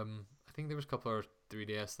 Cool. I think there was a couple of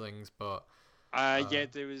 3DS things, but yeah,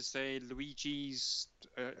 there was Luigi's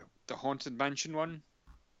the Haunted Mansion one.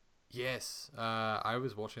 Yes, I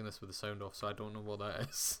was watching this with the sound off, so I don't know what that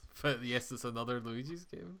is. But yes, it's another Luigi's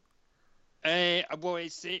game. Well,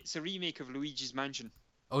 it's a remake of Luigi's Mansion.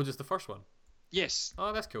 Oh, just the first one? Yes.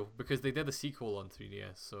 Oh, that's cool, because they did a sequel on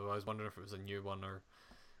 3DS, so I was wondering if it was a new one, or...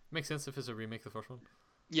 Makes sense if it's a remake of the first one.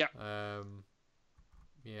 Yeah.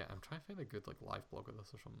 Yeah, I'm trying to find a good like live blog of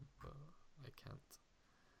this or something, but I can't.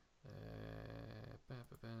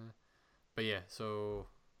 But yeah, so...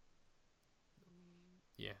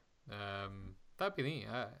 Yeah. That'd be neat.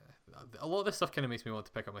 A lot of this stuff kind of makes me want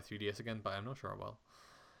to pick up my 3DS again, but I'm not sure I will.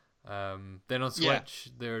 Then on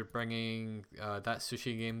Switch, they're bringing that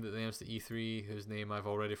sushi game that they announced at E3, whose name I've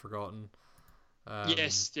already forgotten.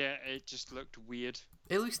 Yes, yeah, it just looked weird.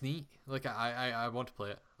 It looks neat. Like, I want to play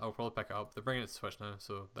it. I'll probably pick it up. They're bringing it to Switch now,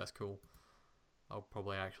 so that's cool. I'll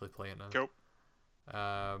probably actually play it now. Cool.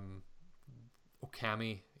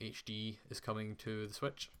 Okami HD is coming to the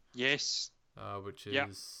Switch. Yes. Which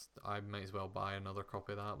is, I might as well buy another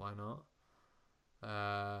copy of that. Why not?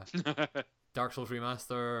 Dark Souls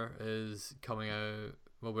Remaster is coming out.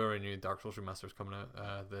 Well, we already knew Dark Souls Remaster is coming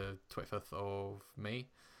out the 25th of May.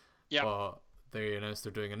 Yeah. But they announced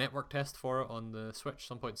they're doing a network test for it on the Switch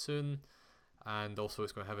some point soon, and also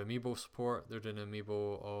it's going to have amiibo support. They're doing an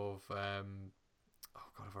amiibo of oh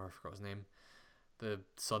god, I forgot his name, the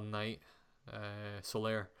Sun Knight,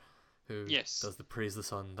 Solaire, who Yes. does the praise the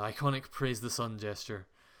sun, the iconic praise the sun gesture.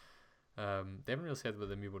 They haven't really said what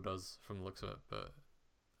the amiibo does from the looks of it, but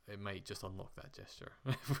it might just unlock that gesture.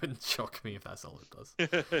 It wouldn't shock me if that's all it does.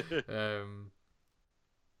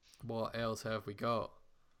 What else have we got?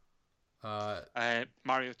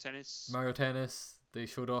 Mario Tennis. Mario Tennis. They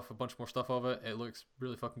showed off a bunch more stuff of it. It looks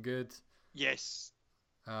really fucking good. Yes.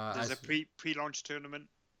 There's a pre-launch tournament.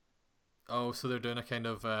 Oh, so they're doing a kind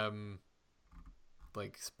of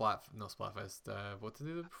like not Splatfest. What did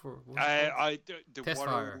they do before? The Test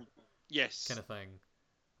world. Fire. Yes. Kind of thing.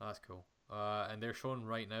 Oh, that's cool. And they're showing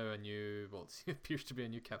right now a new, it appears to be a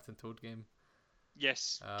new Captain Toad game.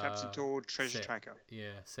 Yes, Captain Toad Treasure Tracker.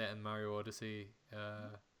 Yeah, set in Mario Odyssey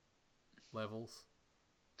levels.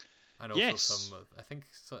 And also some, I think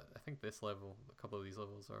this level, a couple of these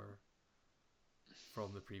levels are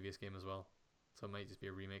from the previous game as well. So it might just be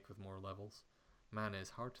a remake with more levels. Man, it's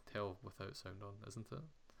hard to tell without sound on, isn't it?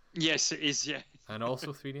 Yes, it is, yeah. And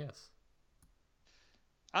also 3DS.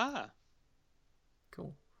 Ah.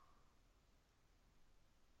 Cool.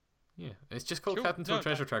 Yeah, it's just called Cool. Captain Toad No,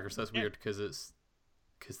 Treasure Tracker, so that's yeah. weird because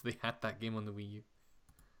they had that game on the Wii U.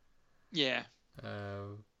 Yeah.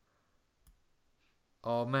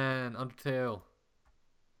 Oh man, Undertale.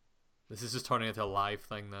 This is just turning into a live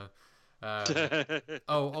thing now.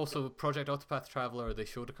 Also Project Octopath Traveler. They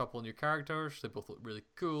showed a couple of new characters. They both look really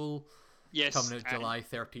cool. Yes. Coming out July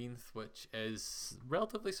 13th, which is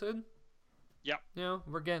relatively soon. Yeah. You know,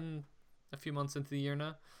 we're getting a few months into the year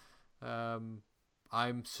now.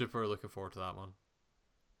 I'm super looking forward to that one.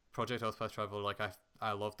 Project Octopath Traveler, like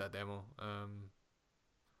I loved that demo.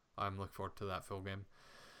 I'm looking forward to that full game.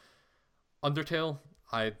 Undertale,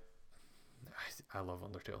 I love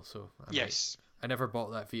Undertale, so I never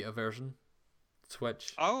bought that Vita version.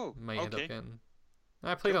 Switch. Oh, might end up okay. getting.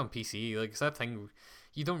 I played it on PC. Like, it's that thing.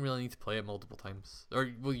 You don't really need to play it multiple times, or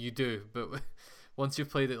well, you do, but once you've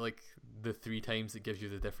played it like the 3 times it gives you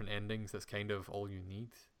the different endings, that's kind of all you need,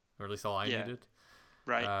 or at least all I needed.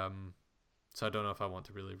 Right. So I don't know if I want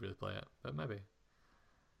to really play it, but maybe.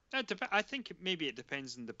 I think maybe it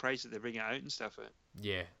depends on the price that they bring it out and stuff.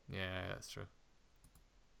 Yeah, that's true.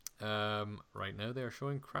 Right now they are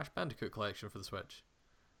showing Crash Bandicoot Collection for the Switch.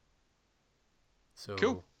 So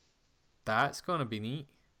cool. That's gonna be neat.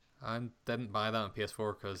 I didn't buy that on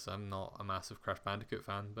PS4 because I'm not a massive Crash Bandicoot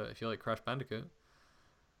fan. But if you like Crash Bandicoot,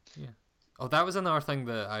 yeah. Oh, that was another thing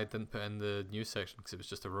that I didn't put in the news section because it was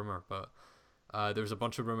just a rumor. But there was a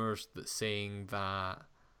bunch of rumors saying that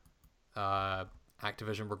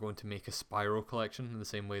Activision were going to make a Spyro collection in the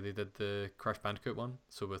same way they did the Crash Bandicoot one.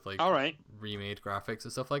 So with like remade graphics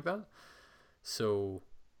and stuff like that. So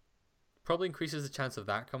probably increases the chance of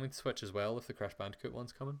that coming to Switch as well if the Crash Bandicoot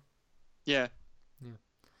one's coming. Yeah.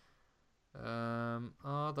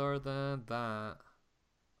 Other than that,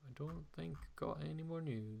 I don't think got any more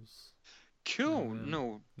news. Cool.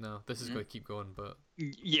 No, this is going to keep going, but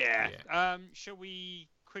yeah. Shall we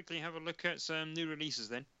quickly have a look at some new releases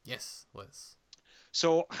then? Yes, let's.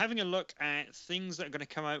 So, having a look at things that are going to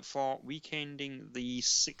come out for weekending the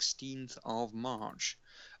 16th of March.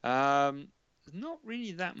 Not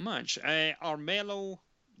really that much. Armello,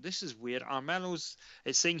 this is weird.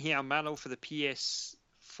 It's saying here Armello for the PS4,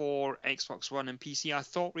 Xbox One, and PC. I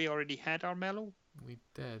thought we already had Armello. We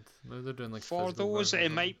did. Maybe they're doing like for those.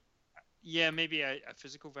 It might, maybe a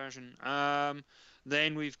physical version.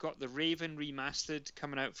 Then we've got the Raven Remastered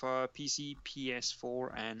coming out for PC,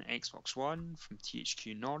 PS4, and Xbox One from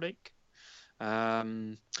THQ Nordic.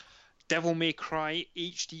 Devil May Cry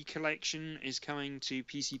HD Collection is coming to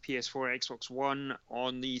PC, PS4, Xbox One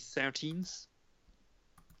on the 13th.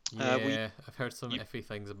 Yeah, I've heard some iffy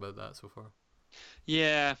things about that so far.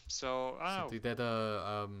 Yeah, so they did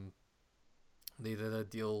a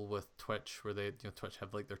deal with Twitch where Twitch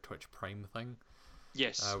have like their Twitch Prime thing.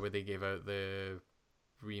 Yes. Where they gave out the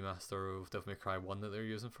remaster of Devil May Cry 1 that they're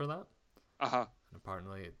using for that. And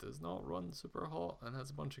apparently it does not run super hot and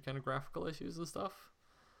has a bunch of kind of graphical issues and stuff.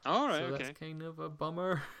 Alright, so okay. That's kind of a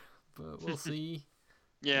bummer, but we'll see.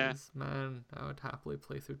 Yeah. Man, I would happily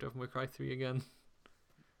play through Devil May Cry 3 again.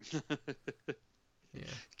 Yeah.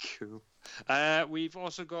 Cool. We've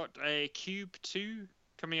also got a Cube 2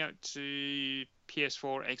 coming out to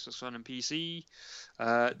PS4, Xbox One, and PC.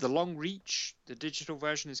 The Long Reach, the digital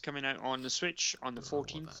version, is coming out on the Switch on the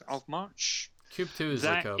 14th of March. Cube 2 is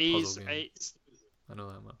like a puzzle game. I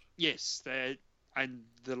know that much. Yes, and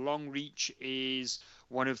the Long Reach is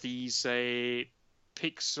one of these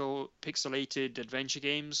pixelated adventure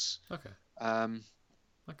games. Okay, Um,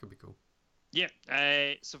 that could be cool. yeah,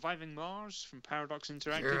 Surviving Mars from Paradox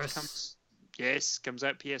Interactive comes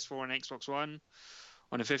out PS4 and Xbox One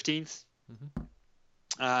on the 15th.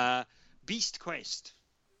 Mm-hmm. Beast Quest,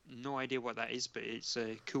 no idea what that is, but it's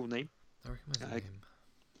a cool name. I recognise the name.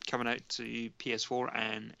 Coming out to PS4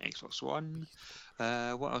 and Xbox One.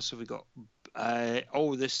 What else have we got?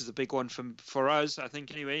 This is a big one for us, I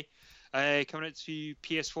think. Anyway, coming out to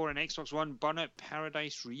PS4 and Xbox One, Burnout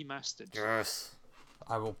Paradise Remastered. Yes,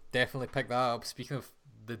 I will definitely pick that up. Speaking of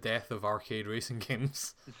the death of arcade racing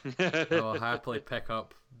games, I will happily pick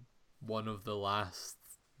up one of the last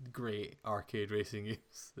great arcade racing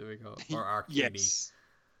games that we got, or arcade. Yes.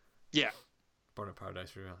 Yeah. Burnout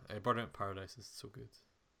Paradise. Burnout Paradise is so good.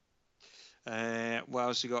 What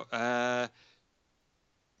else you got?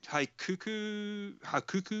 Hakiku.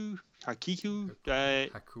 Hakuo. Edo.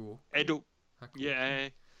 Hakuo. Yeah.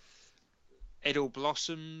 Edo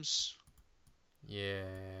Blossoms. Yeah,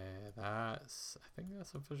 I think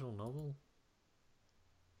that's a visual novel.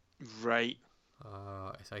 Right.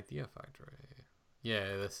 It's Idea Factory.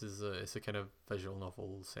 Yeah, it's a kind of visual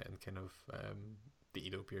novel set in kind of the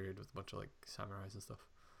Edo period with a bunch of like samurais and stuff.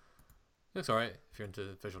 It's alright if you're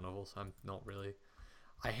into visual novels. I'm not really.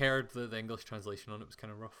 I heard that the English translation on it was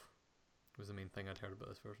kind of rough. It was the main thing I'd heard about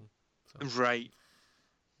this version. So. Right.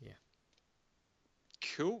 Yeah.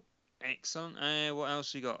 Cool. Excellent. What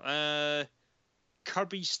else we got?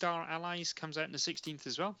 Kirby Star Allies comes out on the 16th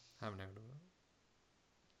as well. Haven't heard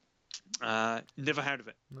of it. Never heard of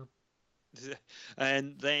it. No.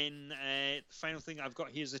 And then the final thing I've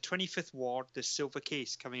got here is the 25th Ward, the Silver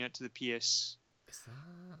Case, coming out to the PS. Is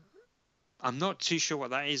that? I'm not too sure what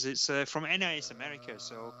that is. It's from NIS America,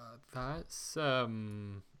 so that's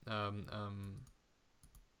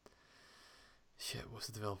shit. What's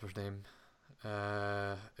the developer's name?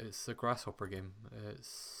 It's a Grasshopper game.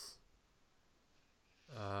 It's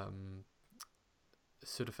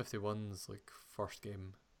Suda51's like first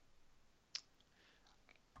game.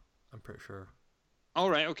 I'm pretty sure. All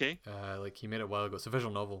right, okay. Like he made it a while ago. It's a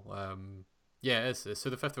visual novel. Yeah, it's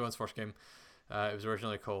Suda51's first game. It was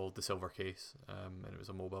originally called The Silver Case, and it was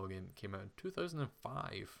a mobile game that came out in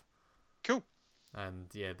 2005. Cool. And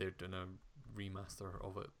yeah, they're doing a remaster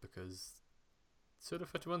of it because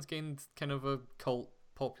Suda51's gained kind of a cult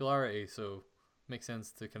popularity, so it makes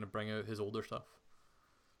sense to kind of bring out his older stuff.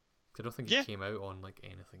 I don't think it came out on like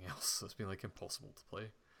anything else, so it's been like impossible to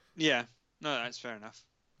play. Yeah, no, that's fair enough.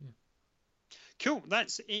 Yeah. Cool,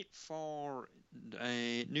 that's it for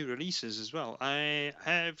new releases as well.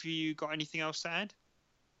 Have you got anything else to add?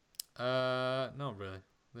 Not really.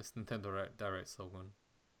 This Nintendo Direct's still going.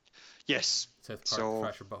 Yes. South Park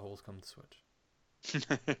Fractured Buttholes come to Switch.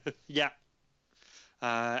 Yeah.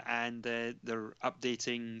 And they're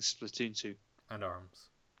updating Splatoon 2. And ARMS.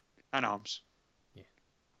 Yeah.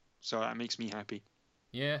 So that makes me happy.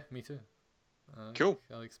 Yeah, me too. Cool.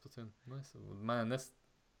 I like Splatoon. Nice. Man,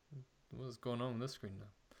 what's going on this screen now?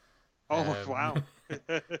 Oh, wow.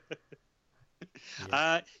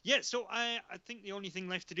 So I think the only thing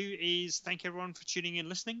left to do is thank everyone for tuning in and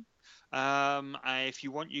listening. If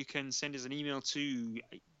you want, you can send us an email to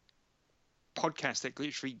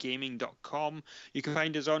podcast@glitchfreegaming.com. You can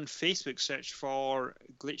find us on Facebook, search for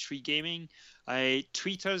Glitch-Free Gaming.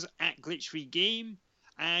 Tweet us @glitchfreegame.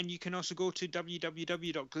 And you can also go to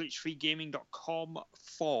www.glitchfreegaming.com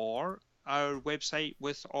for our website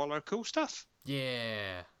with all our cool stuff.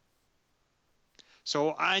 Yeah.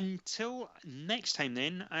 So until next time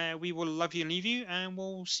then, we will love you and leave you, and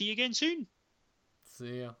we'll see you again soon.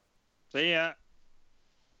 See ya. See ya.